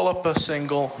call up a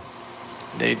single.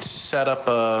 They'd set up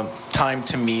a time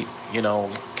to meet,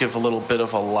 give a little bit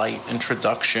of a light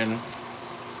introduction.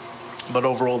 But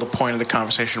overall, the point of the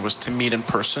conversation was to meet in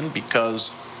person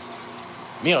because,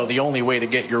 the only way to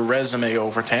get your resume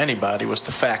over to anybody was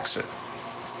to fax it.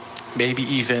 Maybe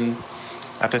even,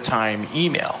 at the time,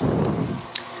 email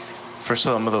for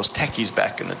some of those techies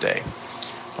back in the day.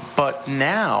 But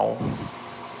now,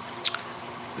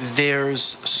 there's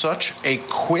such a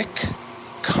quick,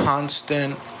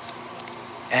 constant,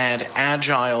 and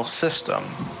agile system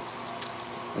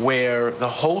where the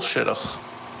whole shidduch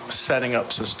setting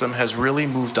up system has really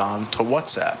moved on to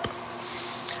WhatsApp.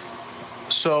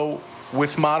 So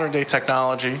with modern day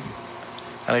technology,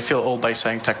 and I feel old by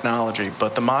saying technology,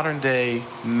 but the modern day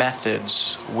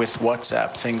methods with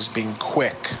WhatsApp, things being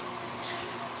quick,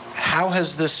 how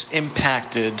has this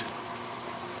impacted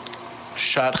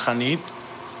Shadchanit,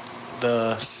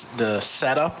 the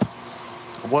setup?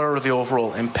 What are the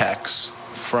overall impacts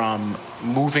from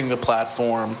moving the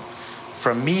platform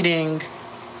from meeting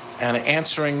and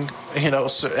answering,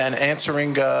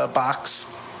 box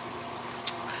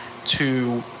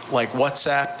to like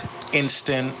WhatsApp,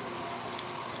 instant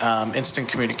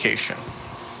communication?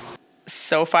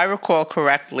 So if I recall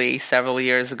correctly, several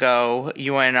years ago,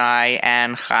 you and I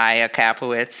and Chaya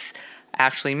Kaplowitz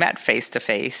actually met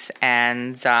face-to-face.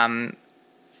 And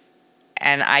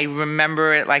I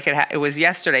remember it like it was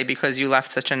yesterday because you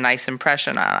left such a nice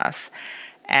impression on us.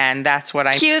 And that's what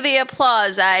I... Cue the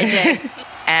applause, IJ.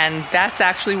 And that's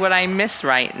actually what I miss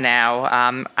right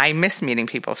now. I miss meeting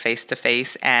people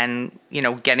face-to-face and,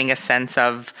 getting a sense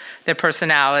of their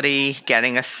personality,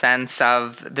 getting a sense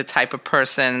of the type of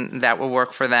person that will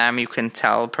work for them. You can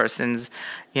tell a person's,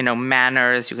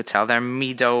 manners. You could tell their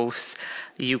midos.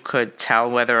 You could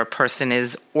tell whether a person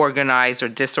is organized or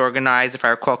disorganized. If I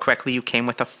recall correctly, you came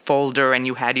with a folder and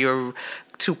you had your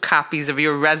 2 copies of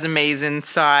your resumes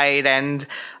inside, and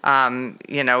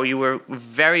you were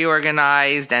very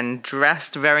organized and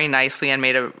dressed very nicely and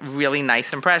made a really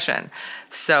nice impression.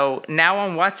 So now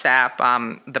on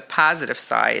WhatsApp, the positive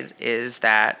side is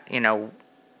that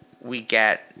we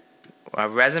get a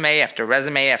resume after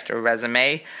resume after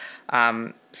resume.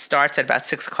 Starts at about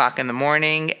 6 o'clock in the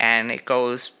morning and it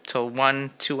goes till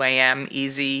 1, 2 a.m.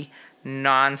 easy,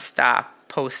 non-stop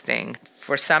posting.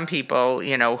 For some people,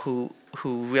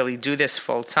 who really do this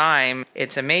full time,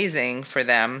 it's amazing for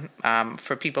them.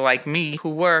 For people like me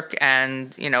who work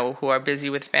and, who are busy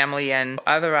with family and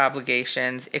other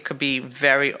obligations, it could be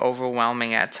very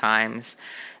overwhelming at times.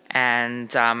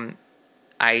 And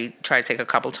I try to take a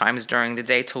couple times during the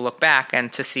day to look back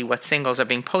and to see what singles are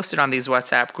being posted on these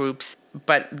WhatsApp groups.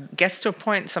 But gets to a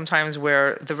point sometimes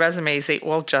where the resumes, they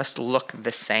all just look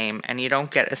the same and you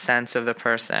don't get a sense of the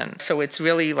person. So it's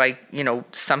really like,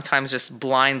 sometimes just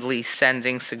blindly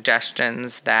sending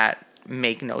suggestions that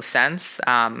make no sense.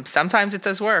 Sometimes it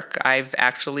does work. I've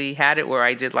actually had it where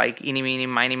I did like eeny, meeny,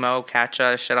 miny, mo, catch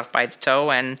a shidduch by the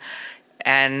toe and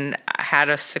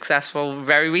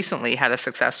very recently had a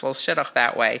successful shidduch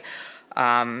that way.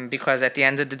 Because at the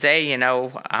end of the day,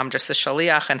 I'm just a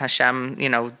shaliach and Hashem,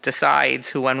 decides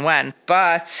who and when.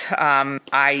 But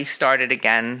I started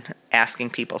again asking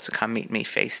people to come meet me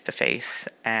face to face.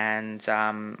 And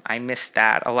I missed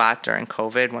that a lot during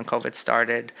COVID. When COVID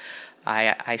started,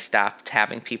 I stopped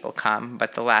having people come.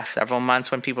 But the last several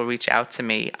months when people reach out to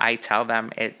me, I tell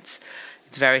them it's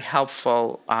very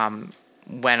helpful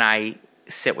when I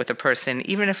sit with a person,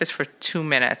 even if it's for 2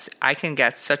 minutes. I can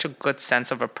get such a good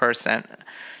sense of a person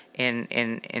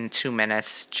in 2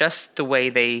 minutes. Just the way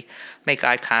they make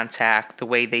eye contact, the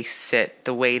way they sit,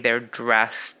 the way they're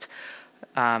dressed,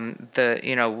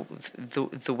 the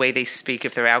way they speak,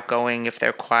 if they're outgoing, if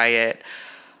they're quiet.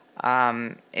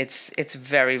 It's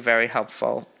very, very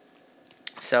helpful.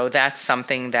 So that's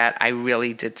something that I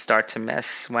really did start to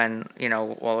miss when,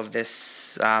 all of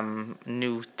this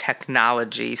new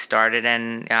technology started.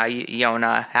 And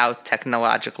Yona, how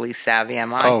technologically savvy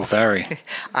am I? Oh, very.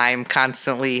 I'm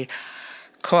constantly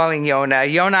calling Yona.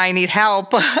 Yona, I need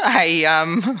help.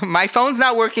 My phone's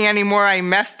not working anymore. I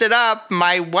messed it up.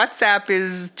 My WhatsApp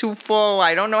is too full.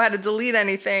 I don't know how to delete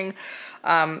anything.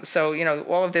 So,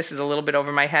 all of this is a little bit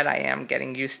over my head. I am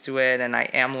getting used to it and I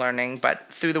am learning. But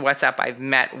through the WhatsApp, I've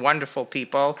met wonderful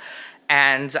people.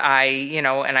 And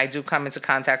I do come into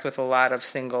contact with a lot of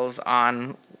singles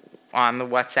on on the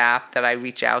WhatsApp that I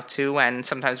reach out to, and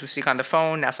sometimes we speak on the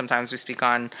phone. Now sometimes we speak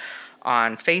on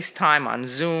FaceTime, on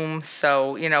Zoom.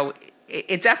 So,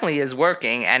 it definitely is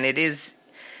working, and it is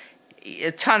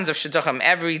tons of shidduchim.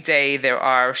 Every day there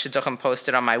are shidduchim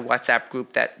posted on my WhatsApp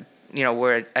group that,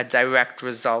 were a direct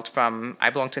result from, I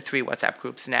belong to 3 WhatsApp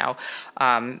groups now,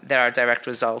 that are direct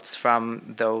results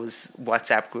from those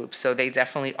WhatsApp groups. So they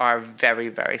definitely are very,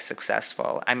 very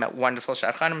successful. I met wonderful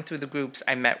shadchanim through the groups.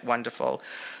 I met wonderful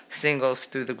singles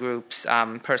through the groups.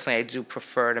 Personally, I do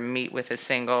prefer to meet with a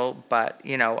single, but,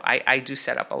 I do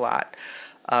set up a lot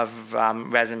of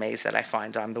resumes that I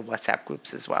find on the WhatsApp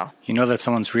groups as well. You know that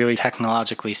someone's really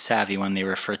technologically savvy when they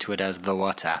refer to it as the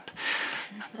WhatsApp.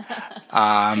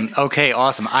 Okay,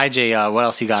 awesome. IJ, what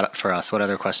else you got for us? What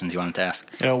other questions you wanted to ask?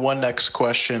 One next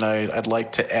question I'd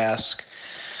like to ask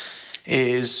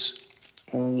is,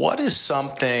 what is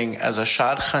something as a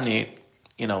shadchanit,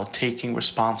 taking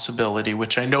responsibility,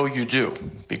 which I know you do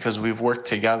because we've worked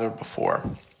together before.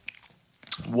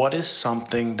 What is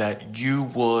something that you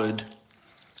would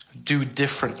do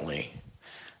differently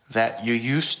that you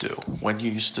used to when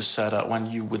you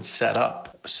would set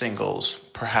up singles,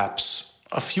 perhaps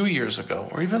a few years ago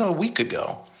or even a week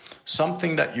ago?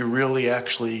 Something that you really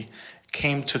actually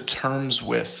came to terms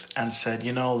with and said,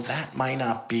 that might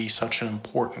not be such an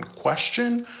important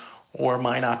question or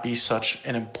might not be such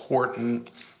an important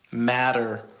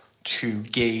matter to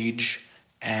gauge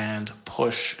and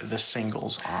push the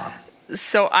singles on.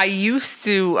 So I used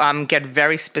to get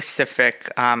very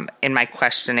specific in my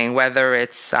questioning, whether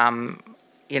it's,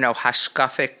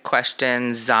 hashkafic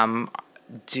questions.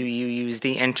 Do you use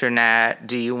the internet?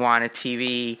 Do you want a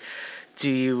TV? Do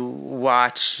you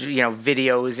watch,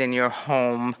 videos in your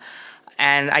home?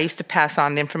 And I used to pass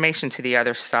on the information to the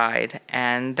other side.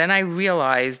 And then I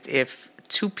realized if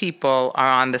 2 people are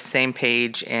on the same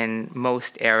page in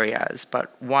most areas,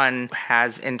 but one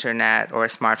has internet or a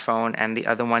smartphone and the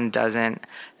other one doesn't,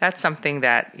 that's something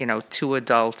that, 2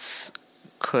 adults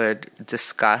could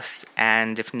discuss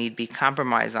and, if need be,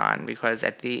 compromise on, because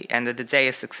at the end of the day,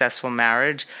 a successful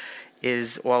marriage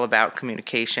is all about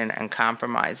communication and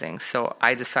compromising. So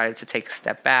I decided to take a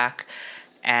step back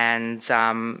and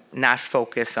not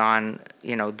focus on,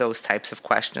 those types of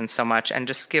questions so much, and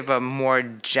just give a more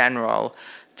general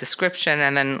description,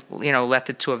 and then, let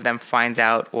the 2 of them find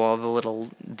out all the little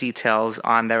details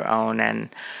on their own.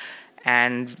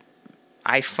 And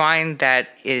I find that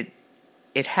it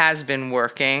has been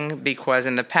working, because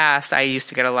in the past I used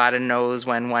to get a lot of no's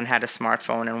when one had a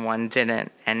smartphone and one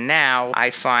didn't. And now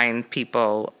I find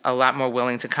people a lot more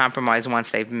willing to compromise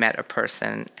once they've met a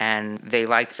person and they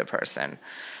like the person.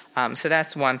 So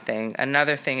that's one thing.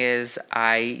 Another thing is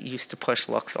I used to push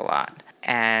looks a lot.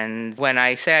 And when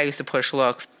I say I used to push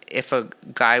looks, if a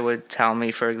guy would tell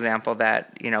me, for example,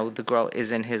 that, the girl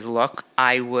isn't his look,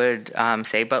 I would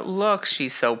say, but look,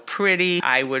 she's so pretty.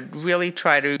 I would really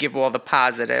try to give all the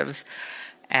positives.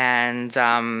 And,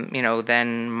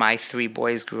 then my 3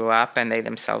 boys grew up and they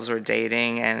themselves were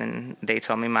dating, and they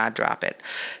told me, Ma, drop it.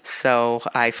 So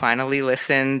I finally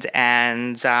listened.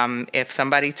 And if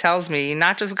somebody tells me,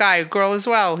 not just guy, a girl as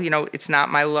well, it's not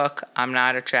my look, I'm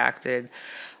not attracted,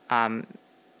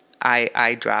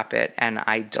 I drop it and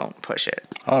I don't push it.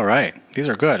 All right. These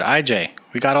are good. IJ,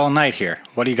 we got all night here.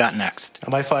 What do you got next?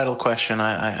 My final question,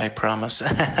 I promise.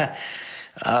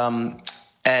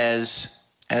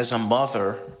 As a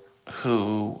mother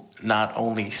who not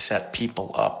only set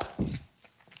people up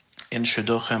in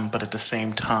shidduchim, but at the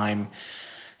same time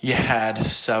you had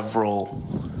several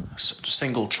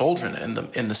single children in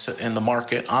the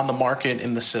market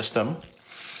in the system.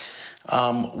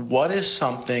 What is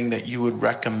something that you would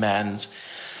recommend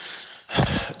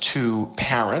to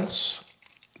parents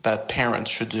that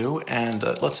parents should do? And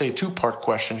let's say a 2-part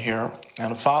question here,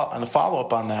 and a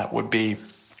follow-up on that would be,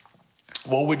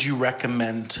 what would you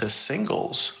recommend to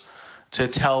singles to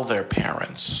tell their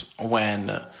parents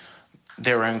when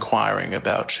they're inquiring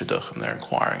about shidduchim, they're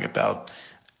inquiring about,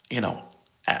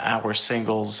 our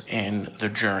singles in the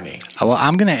journey? Well,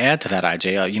 I'm going to add to that,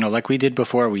 IJ. Like we did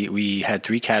before, we had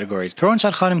 3 categories. Throw in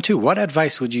shadchanim too. What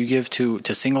advice would you give to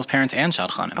singles parents and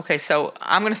shadchanim? Okay, so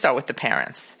I'm going to start with the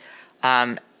parents.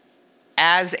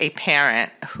 As a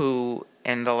parent who,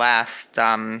 in the last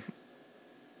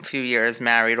few years,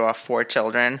 married off 4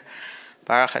 children,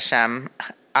 Baruch Hashem,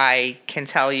 I can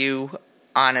tell you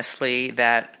honestly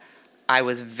that I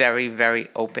was very, very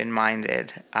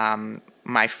open-minded.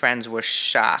 My friends were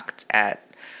shocked at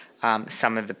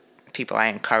some of the people I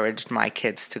encouraged my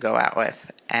kids to go out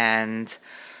with. And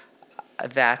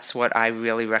that's what I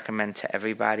really recommend to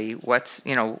everybody. What's,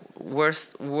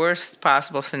 worst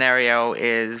possible scenario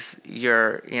is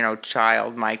your,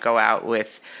 child might go out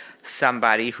with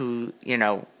somebody who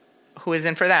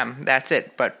isn't for them. That's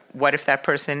it. But what if that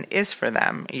person is for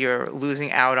them? You're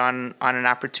losing out on an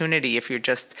opportunity if you're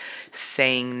just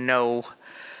saying no,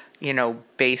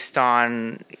 based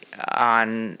on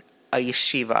a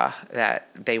yeshiva that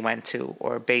they went to,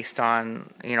 or based on,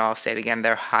 I'll say it again,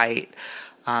 their height.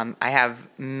 I have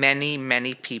many,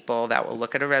 many people that will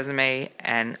look at a resume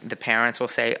and the parents will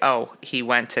say, oh, he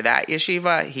went to that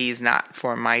yeshiva, he's not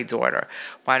for my daughter.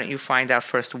 Why don't you find out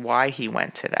first why he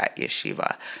went to that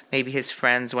yeshiva? Maybe his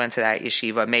friends went to that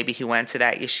yeshiva. Maybe he went to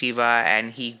that yeshiva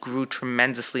and he grew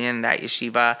tremendously in that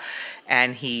yeshiva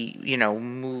and he,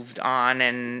 moved on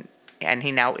and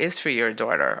he now is for your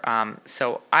daughter.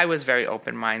 So I was very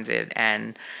open-minded,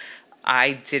 and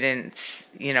I didn't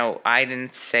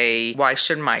say, why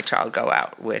should my child go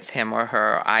out with him or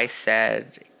her? I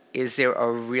said, is there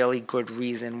a really good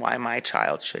reason why my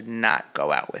child should not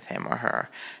go out with him or her?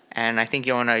 And I think,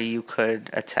 Yona, you could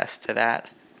attest to that.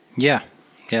 Yeah,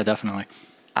 definitely.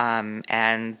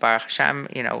 And Baruch Hashem,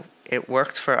 it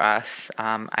worked for us.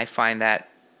 I find that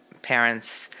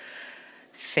parents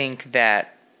think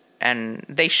that, and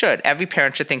they should, every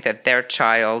parent should think that their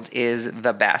child is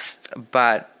the best.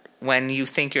 But when you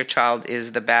think your child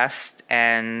is the best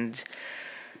and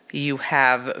you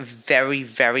have very,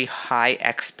 very high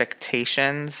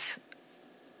expectations,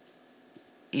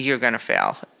 you're going to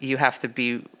fail. You have to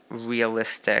be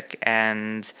realistic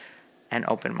and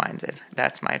open-minded.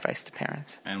 That's my advice to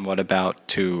parents. And what about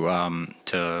to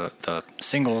the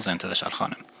singles and to the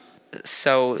shadchanim?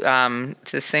 So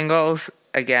to singles,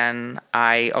 again,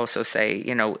 I also say,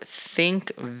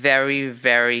 think very,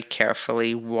 very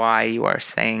carefully why you are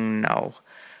saying no.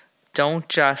 Don't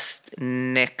just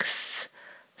nix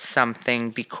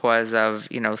something because of,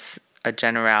 a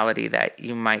generality that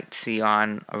you might see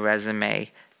on a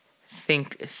resume.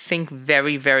 Think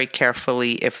very, very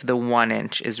carefully if the 1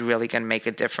 inch is really going to make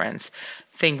a difference.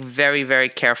 Think very, very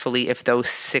carefully if those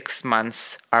 6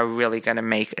 months are really going to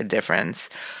make a difference.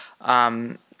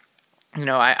 I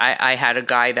had a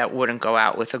guy that wouldn't go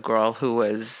out with a girl who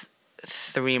was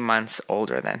 3 months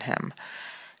older than him.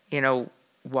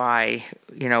 Why?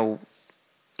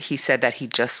 He said that he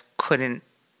just couldn't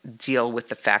deal with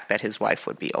the fact that his wife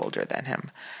would be older than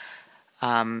him.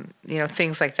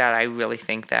 Things like that. I really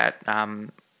think that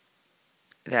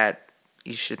that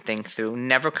you should think through.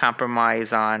 Never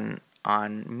compromise on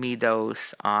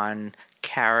midos, on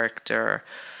character.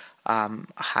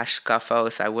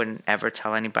 Hashkafos, I wouldn't ever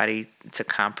tell anybody to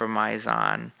compromise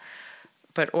on.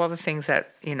 But all the things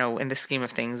that, in the scheme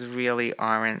of things really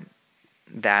aren't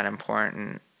that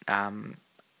important.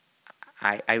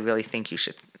 I really think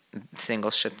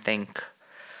singles should think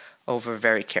over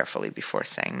very carefully before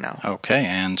saying no. Okay,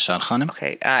 and shadchanim?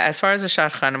 Okay, as far as the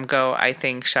shadchanim go, I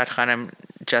think shadchanim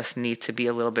just need to be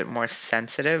a little bit more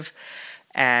sensitive,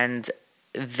 and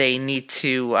they need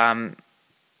to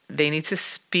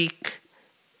speak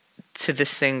to the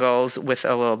singles with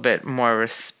a little bit more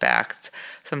respect.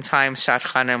 Sometimes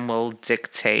shadchanim will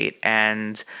dictate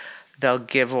and they'll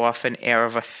give off an air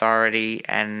of authority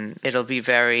and it'll be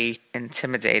very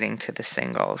intimidating to the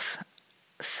singles.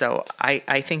 So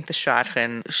I think the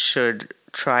shadchan should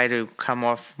try to come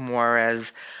off more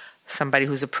as somebody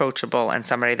who's approachable and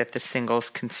somebody that the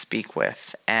singles can speak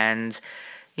with. And,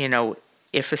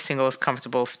 if a single is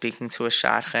comfortable speaking to a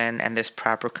shadchan and there's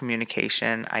proper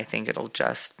communication, I think it'll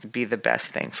just be the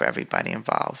best thing for everybody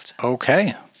involved.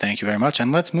 Okay, thank you very much.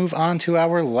 And let's move on to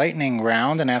our lightning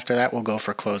round, and after that we'll go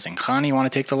for closing. Chani, you want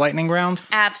to take the lightning round?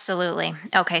 Absolutely.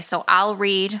 Okay, so I'll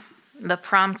read the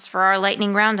prompts for our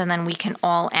lightning round, and then we can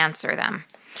all answer them.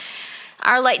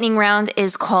 Our lightning round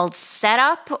is called Set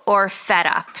Up or Fed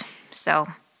Up. So,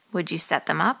 would you set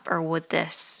them up, or would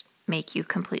this make you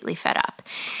completely fed up?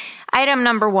 Item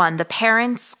number 1, the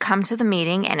parents come to the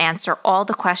meeting and answer all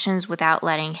the questions without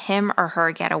letting him or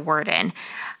her get a word in.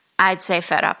 I'd say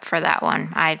fed up for that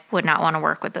one. I would not want to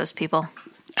work with those people.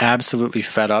 Absolutely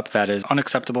fed up. That is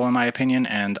unacceptable in my opinion,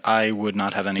 and I would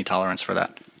not have any tolerance for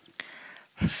that.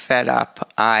 Fed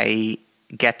up. I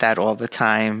get that all the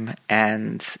time,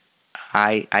 and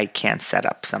I can't set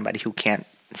up somebody who can't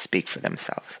speak for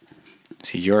themselves.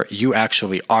 See, you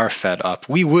actually are fed up.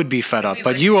 We would be fed up,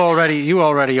 but you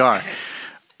already are.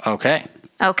 Okay.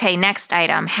 Okay, next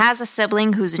item. Has a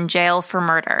sibling who's in jail for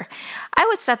murder. I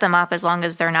would set them up as long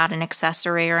as they're not an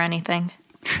accessory or anything.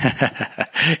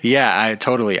 Yeah, I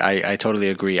totally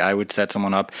agree. I would set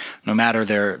someone up, no matter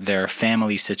their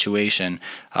family situation.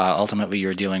 Ultimately,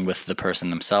 you're dealing with the person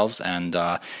themselves, and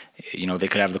they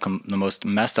could have the most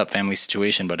messed up family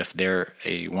situation. But if they're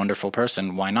a wonderful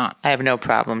person, why not? I have no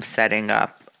problem setting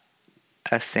up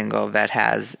a single that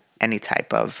has any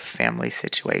type of family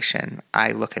situation.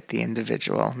 I look at the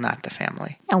individual, not the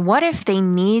family. And what if they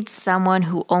need someone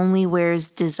who only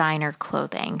wears designer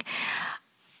clothing?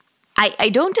 I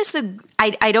don't disagree.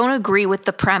 I don't agree with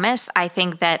the premise. I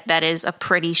think that is a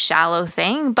pretty shallow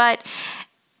thing, but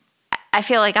I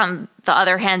feel like on the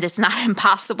other hand, it's not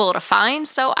impossible to find.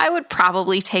 So I would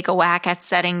probably take a whack at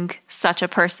setting such a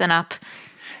person up.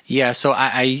 Yeah, so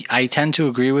I tend to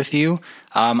agree with you.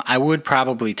 I would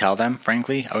probably tell them,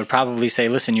 frankly. I would probably say,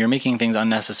 listen, you're making things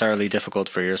unnecessarily difficult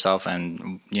for yourself,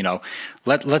 and,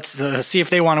 let's see if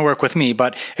they want to work with me.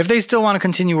 But if they still want to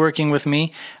continue working with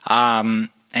me,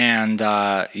 and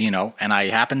I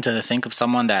happen to think of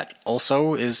someone that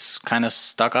also is kind of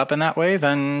stuck up in that way,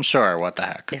 then sure, what the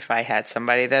heck. If I had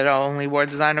somebody that only wore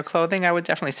designer clothing, I would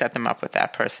definitely set them up with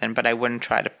that person, but I wouldn't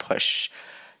try to push,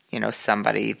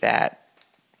 somebody that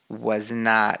was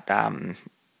not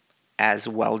as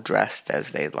well dressed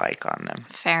as they'd like on them.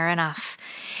 Fair enough.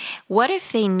 What if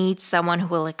they need someone who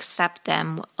will accept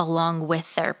them along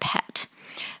with their pet?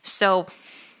 So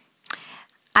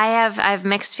I have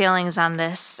mixed feelings on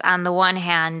this. On the one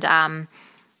hand,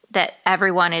 that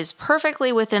everyone is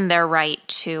perfectly within their right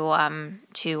to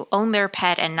own their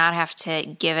pet and not have to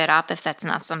give it up if that's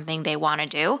not something they want to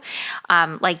do.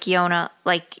 Like Yona,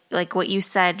 like what you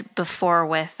said before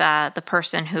with the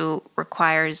person who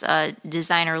requires a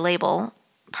designer label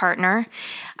partner,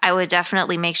 I would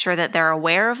definitely make sure that they're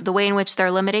aware of the way in which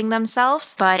they're limiting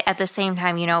themselves. But at the same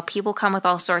time, people come with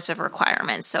all sorts of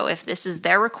requirements. So if this is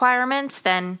their requirement,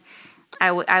 then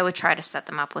I would try to set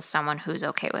them up with someone who's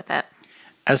okay with it.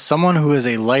 As someone who is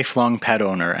a lifelong pet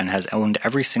owner and has owned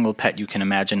every single pet you can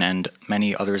imagine and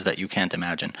many others that you can't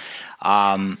imagine,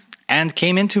 and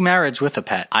came into marriage with a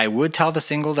pet, I would tell the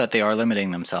single that they are limiting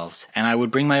themselves. And I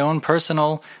would bring my own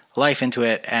personal life into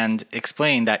it and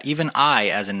explain that even I,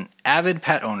 as an avid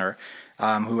pet owner,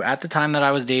 who at the time that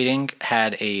I was dating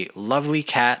had a lovely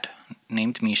cat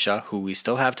named Misha, who we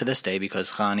still have to this day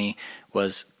because Chani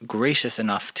was gracious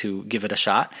enough to give it a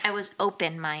shot. I was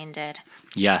open-minded.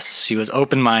 Yes, she was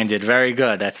open-minded. Very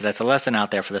good. That's a lesson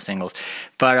out there for the singles.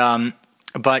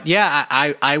 But yeah,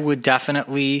 I would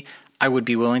definitely, I would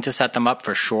be willing to set them up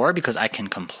for sure because I can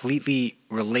completely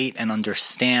relate and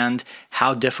understand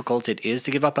how difficult it is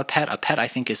to give up a pet. A pet, I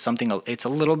think, is something, it's a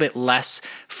little bit less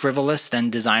frivolous than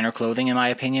designer clothing, in my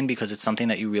opinion, because it's something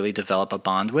that you really develop a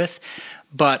bond with.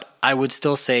 But I would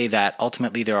still say that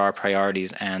ultimately there are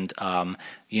priorities, and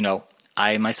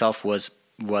I myself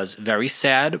was very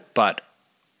sad, but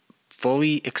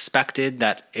fully expected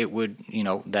that it would,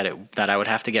 that I would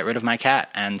have to get rid of my cat,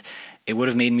 and it would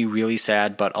have made me really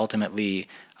sad. But ultimately,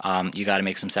 you got to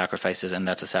make some sacrifices, and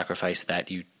that's a sacrifice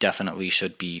that you definitely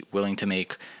should be willing to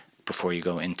make before you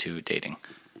go into dating.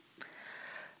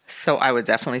 So I would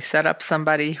definitely set up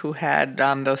somebody who had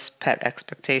those pet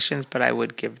expectations, but I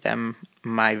would give them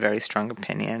my very strong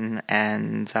opinion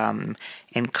and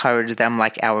encourage them,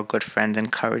 like our good friend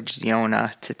encouraged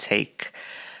Yona to take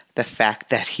the fact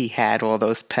that he had all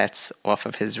those pets off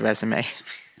of his resume.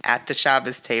 At the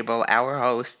Shabbos table, our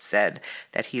host said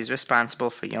that he's responsible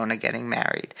for Yona getting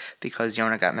married because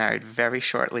Yona got married very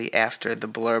shortly after the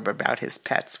blurb about his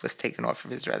pets was taken off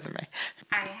of his resume.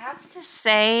 I have to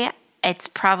say, it's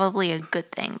probably a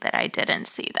good thing that I didn't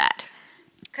see that.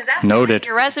 Because Noted.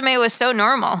 Your resume was so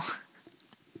normal.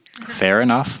 Fair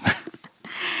enough.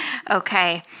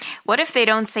 Okay. What if they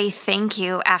don't say thank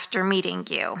you after meeting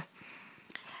you?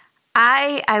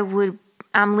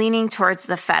 I'm leaning towards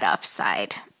the fed up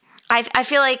side. I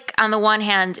feel like on the one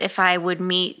hand, if I would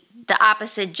meet the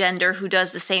opposite gender who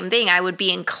does the same thing, I would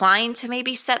be inclined to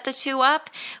maybe set the two up.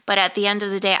 But at the end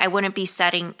of the day, I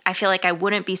feel like I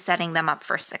wouldn't be setting them up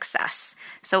for success.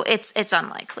 So it's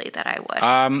unlikely that I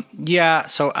would. Yeah.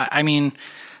 So I mean,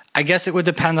 I guess it would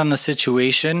depend on the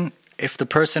situation. If the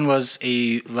person was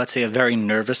let's say a very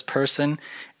nervous person,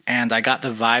 and I got the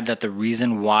vibe that the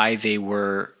reason why they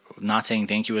were not saying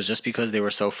thank you was just because they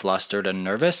were so flustered and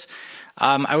nervous,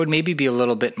 I would maybe be a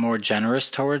little bit more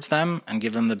generous towards them and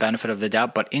give them the benefit of the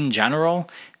doubt. But in general,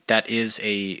 that is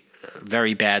a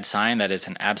very bad sign. That is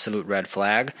an absolute red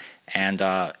flag. And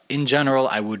in general,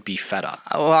 I would be fed up.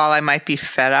 While I might be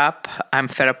fed up, I'm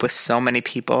fed up with so many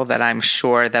people that I'm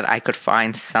sure that I could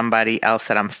find somebody else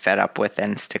that I'm fed up with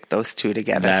and stick those two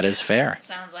together. That is fair.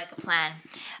 Sounds like a plan.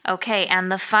 Okay,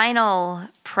 and the final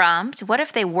prompt, what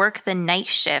if they work the night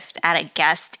shift at a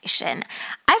gas station?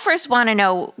 I first want to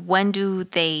know, when do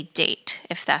they date,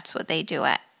 if that's what they do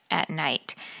at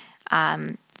night?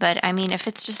 But I mean, if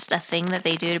it's just a thing that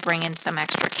they do to bring in some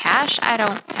extra cash, I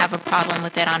don't have a problem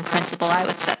with it on principle. I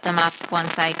would set them up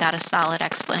once I got a solid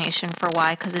explanation for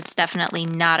why, because it's definitely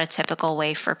not a typical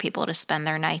way for people to spend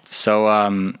their nights.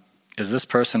 So, is this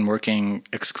person working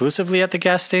exclusively at the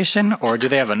gas station, or do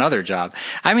they have another job?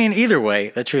 I mean, either way,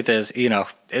 the truth is,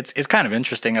 it's kind of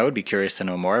interesting. I would be curious to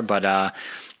know more, but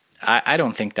I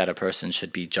don't think that a person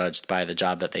should be judged by the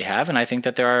job that they have, and I think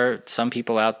that there are some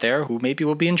people out there who maybe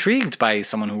will be intrigued by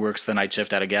someone who works the night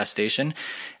shift at a gas station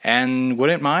and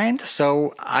wouldn't mind.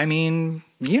 So, I mean,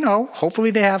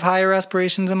 hopefully they have higher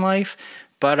aspirations in life,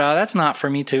 but that's not for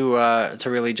me to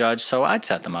really judge, so I'd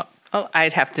set them up. Well,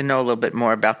 I'd have to know a little bit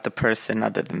more about the person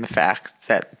other than the fact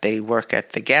that they work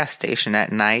at the gas station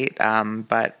at night.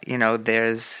 But,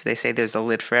 they say there's a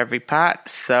lid for every pot,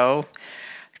 so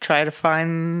try to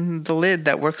find the lid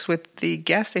that works with the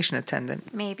gas station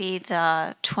attendant. Maybe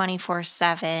the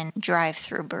 24/7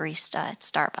 drive-through barista at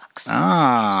Starbucks.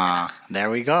 There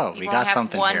we go. We got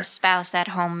something here. You won't have one spouse at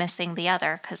home missing the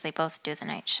other because they both do the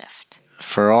night shift.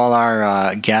 For all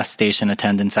our gas station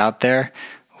attendants out there,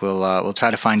 we'll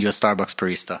try to find you a Starbucks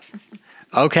barista.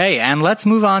 Okay, and let's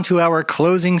move on to our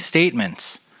closing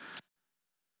statements.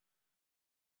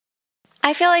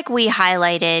 I feel like we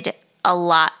highlighted a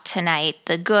lot tonight: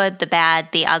 the good, the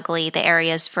bad, the ugly, the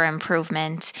areas for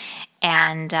improvement.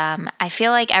 And I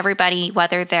feel like everybody,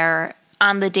 whether they're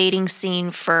on the dating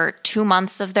scene for 2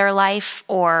 months of their life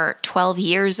or 12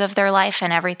 years of their life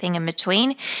and everything in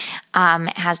between,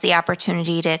 has the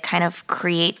opportunity to kind of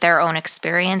create their own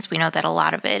experience. We know that a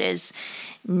lot of it is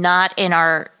not in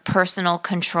our personal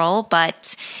control,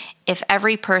 but if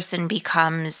every person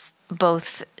becomes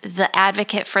both the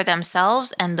advocate for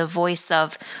themselves and the voice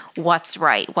of what's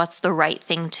right, what's the right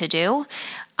thing to do,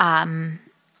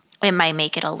 it might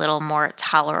make it a little more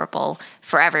tolerable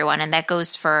for everyone. And that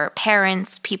goes for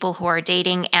parents, people who are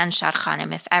dating, and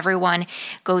shadchanim. If everyone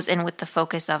goes in with the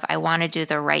focus of, I want to do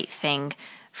the right thing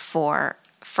for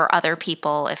other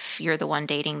people, if you're the one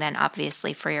dating, then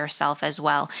obviously for yourself as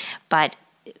well. But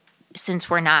since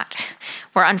we're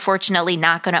unfortunately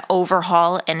not going to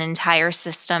overhaul an entire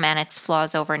system and its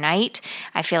flaws overnight,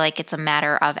 I feel like it's a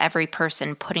matter of every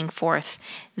person putting forth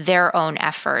their own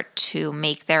effort to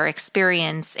make their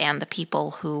experience and the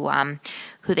people who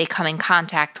they come in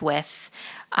contact with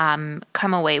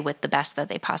come away with the best that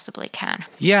they possibly can.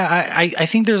 Yeah, I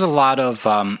think there's a lot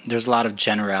of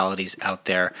generalities out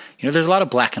there. There's a lot of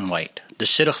black and white. The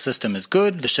shidduch system is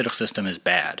good, the shidduch system is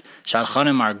bad.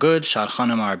 Shadchanim are good,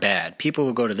 shadchanim are bad. People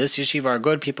who go to this yeshiva are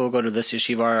good, people who go to this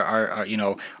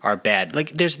yeshiva are bad.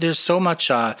 Like there's so much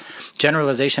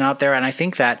generalization out there, and I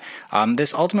think that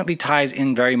this ultimately ties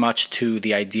in very much to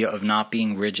the idea of not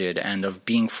being rigid and of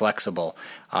being flexible,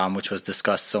 which was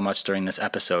discussed so much during this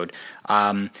episode.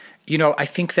 I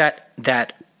think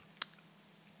that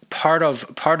part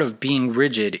of being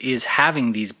rigid is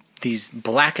having these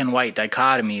black and white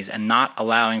dichotomies and not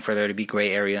allowing for there to be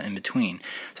gray area in between.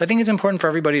 So I think it's important for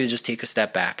everybody to just take a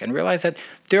step back and realize that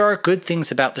there are good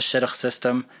things about the shidduch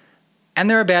system, and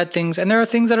there are bad things, and there are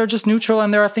things that are just neutral,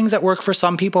 and there are things that work for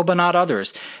some people but not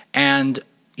others. And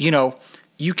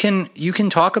you can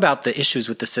talk about the issues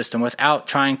with the system without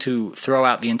trying to throw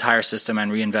out the entire system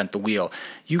and reinvent the wheel.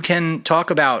 You can talk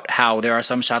about how there are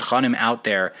some shadchanim out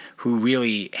there who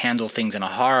really handle things in a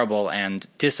horrible and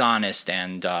dishonest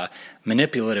and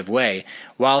manipulative way,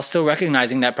 while still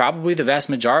recognizing that probably the vast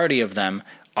majority of them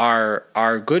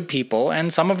are good people,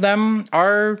 and some of them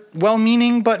are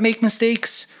well-meaning but make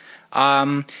mistakes.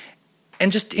 And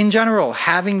just in general,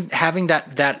 having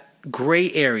that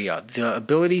gray area, the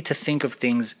ability to think of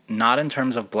things not in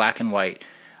terms of black and white,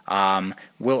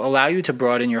 will allow you to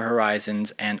broaden your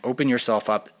horizons and open yourself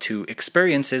up to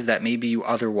experiences that maybe you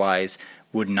otherwise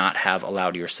would not have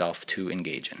allowed yourself to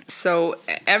engage in. So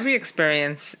every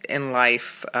experience in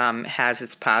life has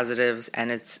its positives and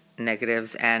its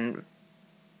negatives, and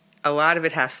a lot of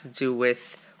it has to do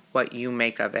with what you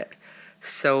make of it.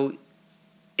 So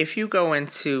if you go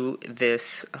into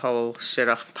this whole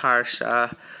shidduch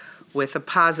parsha with a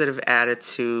positive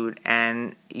attitude,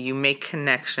 and you make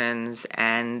connections,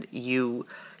 and you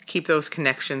keep those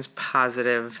connections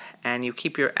positive, and you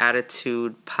keep your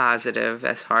attitude positive,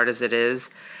 as hard as it is,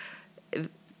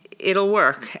 it'll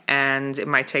work, and it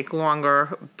might take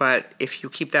longer, but if you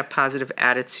keep that positive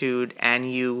attitude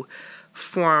and you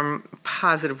form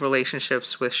positive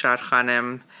relationships with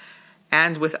shadchanim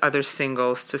and with other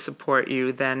singles to support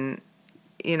you, then,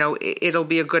 it'll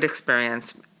be a good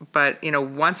experience. But,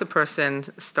 once a person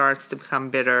starts to become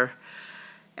bitter,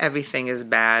 everything is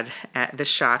bad. The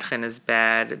shadchan is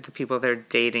bad. The people they're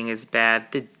dating is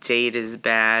bad. The date is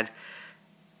bad.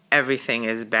 Everything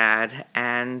is bad.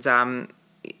 And,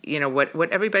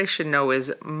 what everybody should know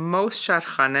is most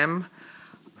shadchanim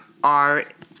are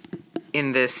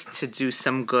in this to do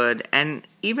some good. And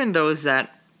even those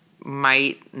that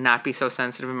might not be so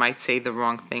sensitive and might say the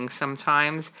wrong thing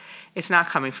sometimes, it's not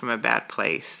coming from a bad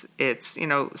place. It's,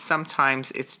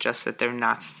 sometimes it's just that they're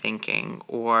not thinking,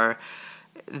 or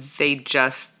they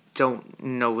just don't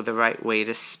know the right way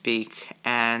to speak.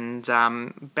 And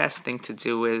best thing to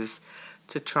do is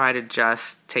to try to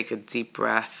just take a deep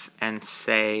breath and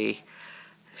say,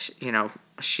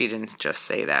 she didn't just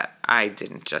say that. I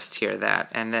didn't just hear that.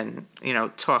 And then,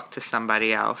 talk to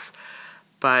somebody else.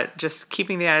 But just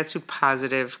keeping the attitude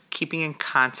positive, keeping in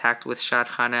contact with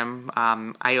shadchanim.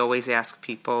 I always ask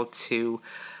people to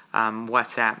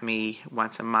WhatsApp me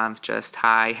once a month, just,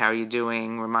 hi, how are you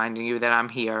doing? Reminding you that I'm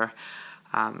here.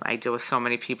 I deal with so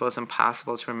many people, it's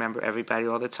impossible to remember everybody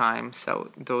all the time. So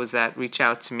those that reach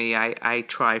out to me, I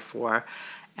try for.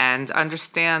 And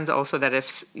understand also that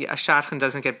if a shadchan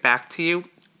doesn't get back to you,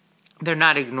 they're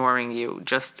not ignoring you.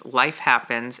 Just life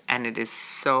happens, and it is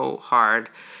so hard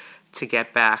to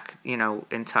get back,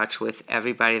 in touch with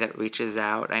everybody that reaches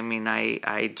out. I mean,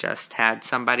 I just had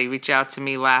somebody reach out to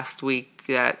me last week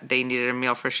that they needed a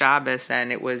meal for Shabbos,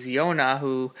 and it was Yona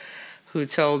who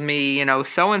told me,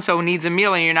 so-and-so needs a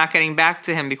meal and you're not getting back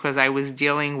to him, because I was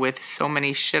dealing with so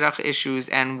many shidduch issues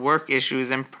and work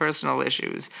issues and personal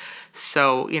issues.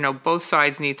 So, both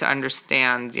sides need to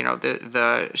understand,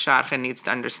 the shadchan needs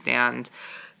to understand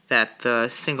that the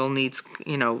single needs,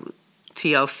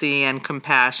 TLC and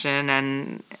compassion,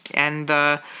 and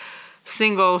the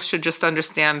single should just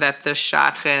understand that the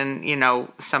shadchan,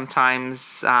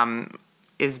 sometimes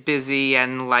is busy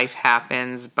and life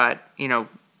happens, but,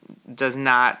 does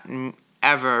not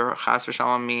ever, chas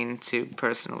v'shalom, mean to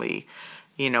personally,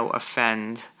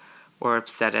 offend or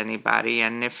upset anybody.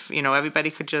 And if,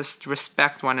 everybody could just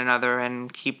respect one another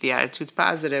and keep the attitudes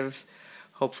positive,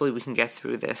 hopefully we can get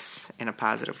through this in a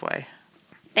positive way.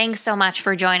 Thanks so much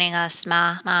for joining us,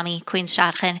 Mommy, Queen's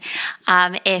Shadchan.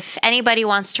 If anybody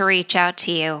wants to reach out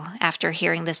to you after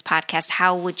hearing this podcast,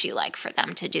 how would you like for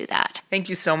them to do that? Thank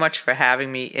you so much for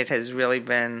having me. It has really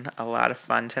been a lot of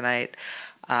fun tonight.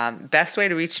 Best way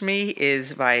to reach me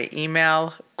is via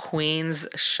email,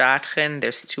 queensshatchan,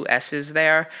 there's 2 S's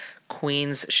there,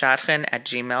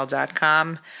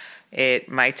 queensshatchan@gmail.com. It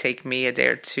might take me a day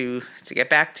or two to get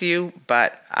back to you,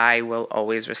 but I will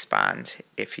always respond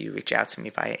if you reach out to me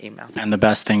via email. And the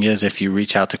best thing is, if you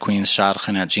reach out to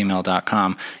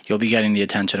queensshatchan@gmail.com, you'll be getting the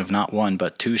attention of not one,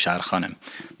 but 2 shadchanim,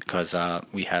 because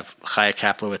we have Chaya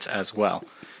Kaplowitz as well.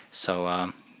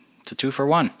 So it's a 2 for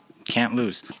 1. Can't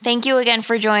lose. Thank you again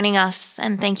for joining us,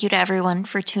 and thank you to everyone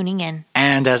for tuning in.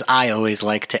 And as I always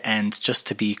like to end, just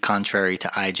to be contrary to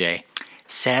IJ,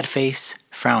 sad face,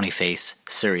 frowny face,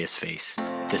 serious face.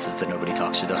 This is the Nobody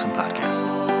Talks Shidduchim podcast.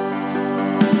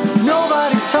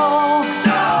 Nobody talks,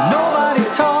 nobody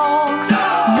talks,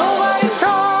 nobody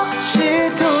talks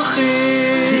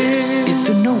Shidduchim. This is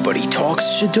the Nobody Talks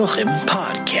Shidduchim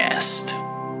podcast.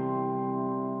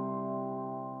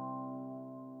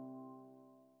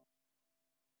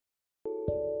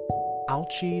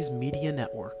 Ouchies Media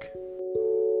Network.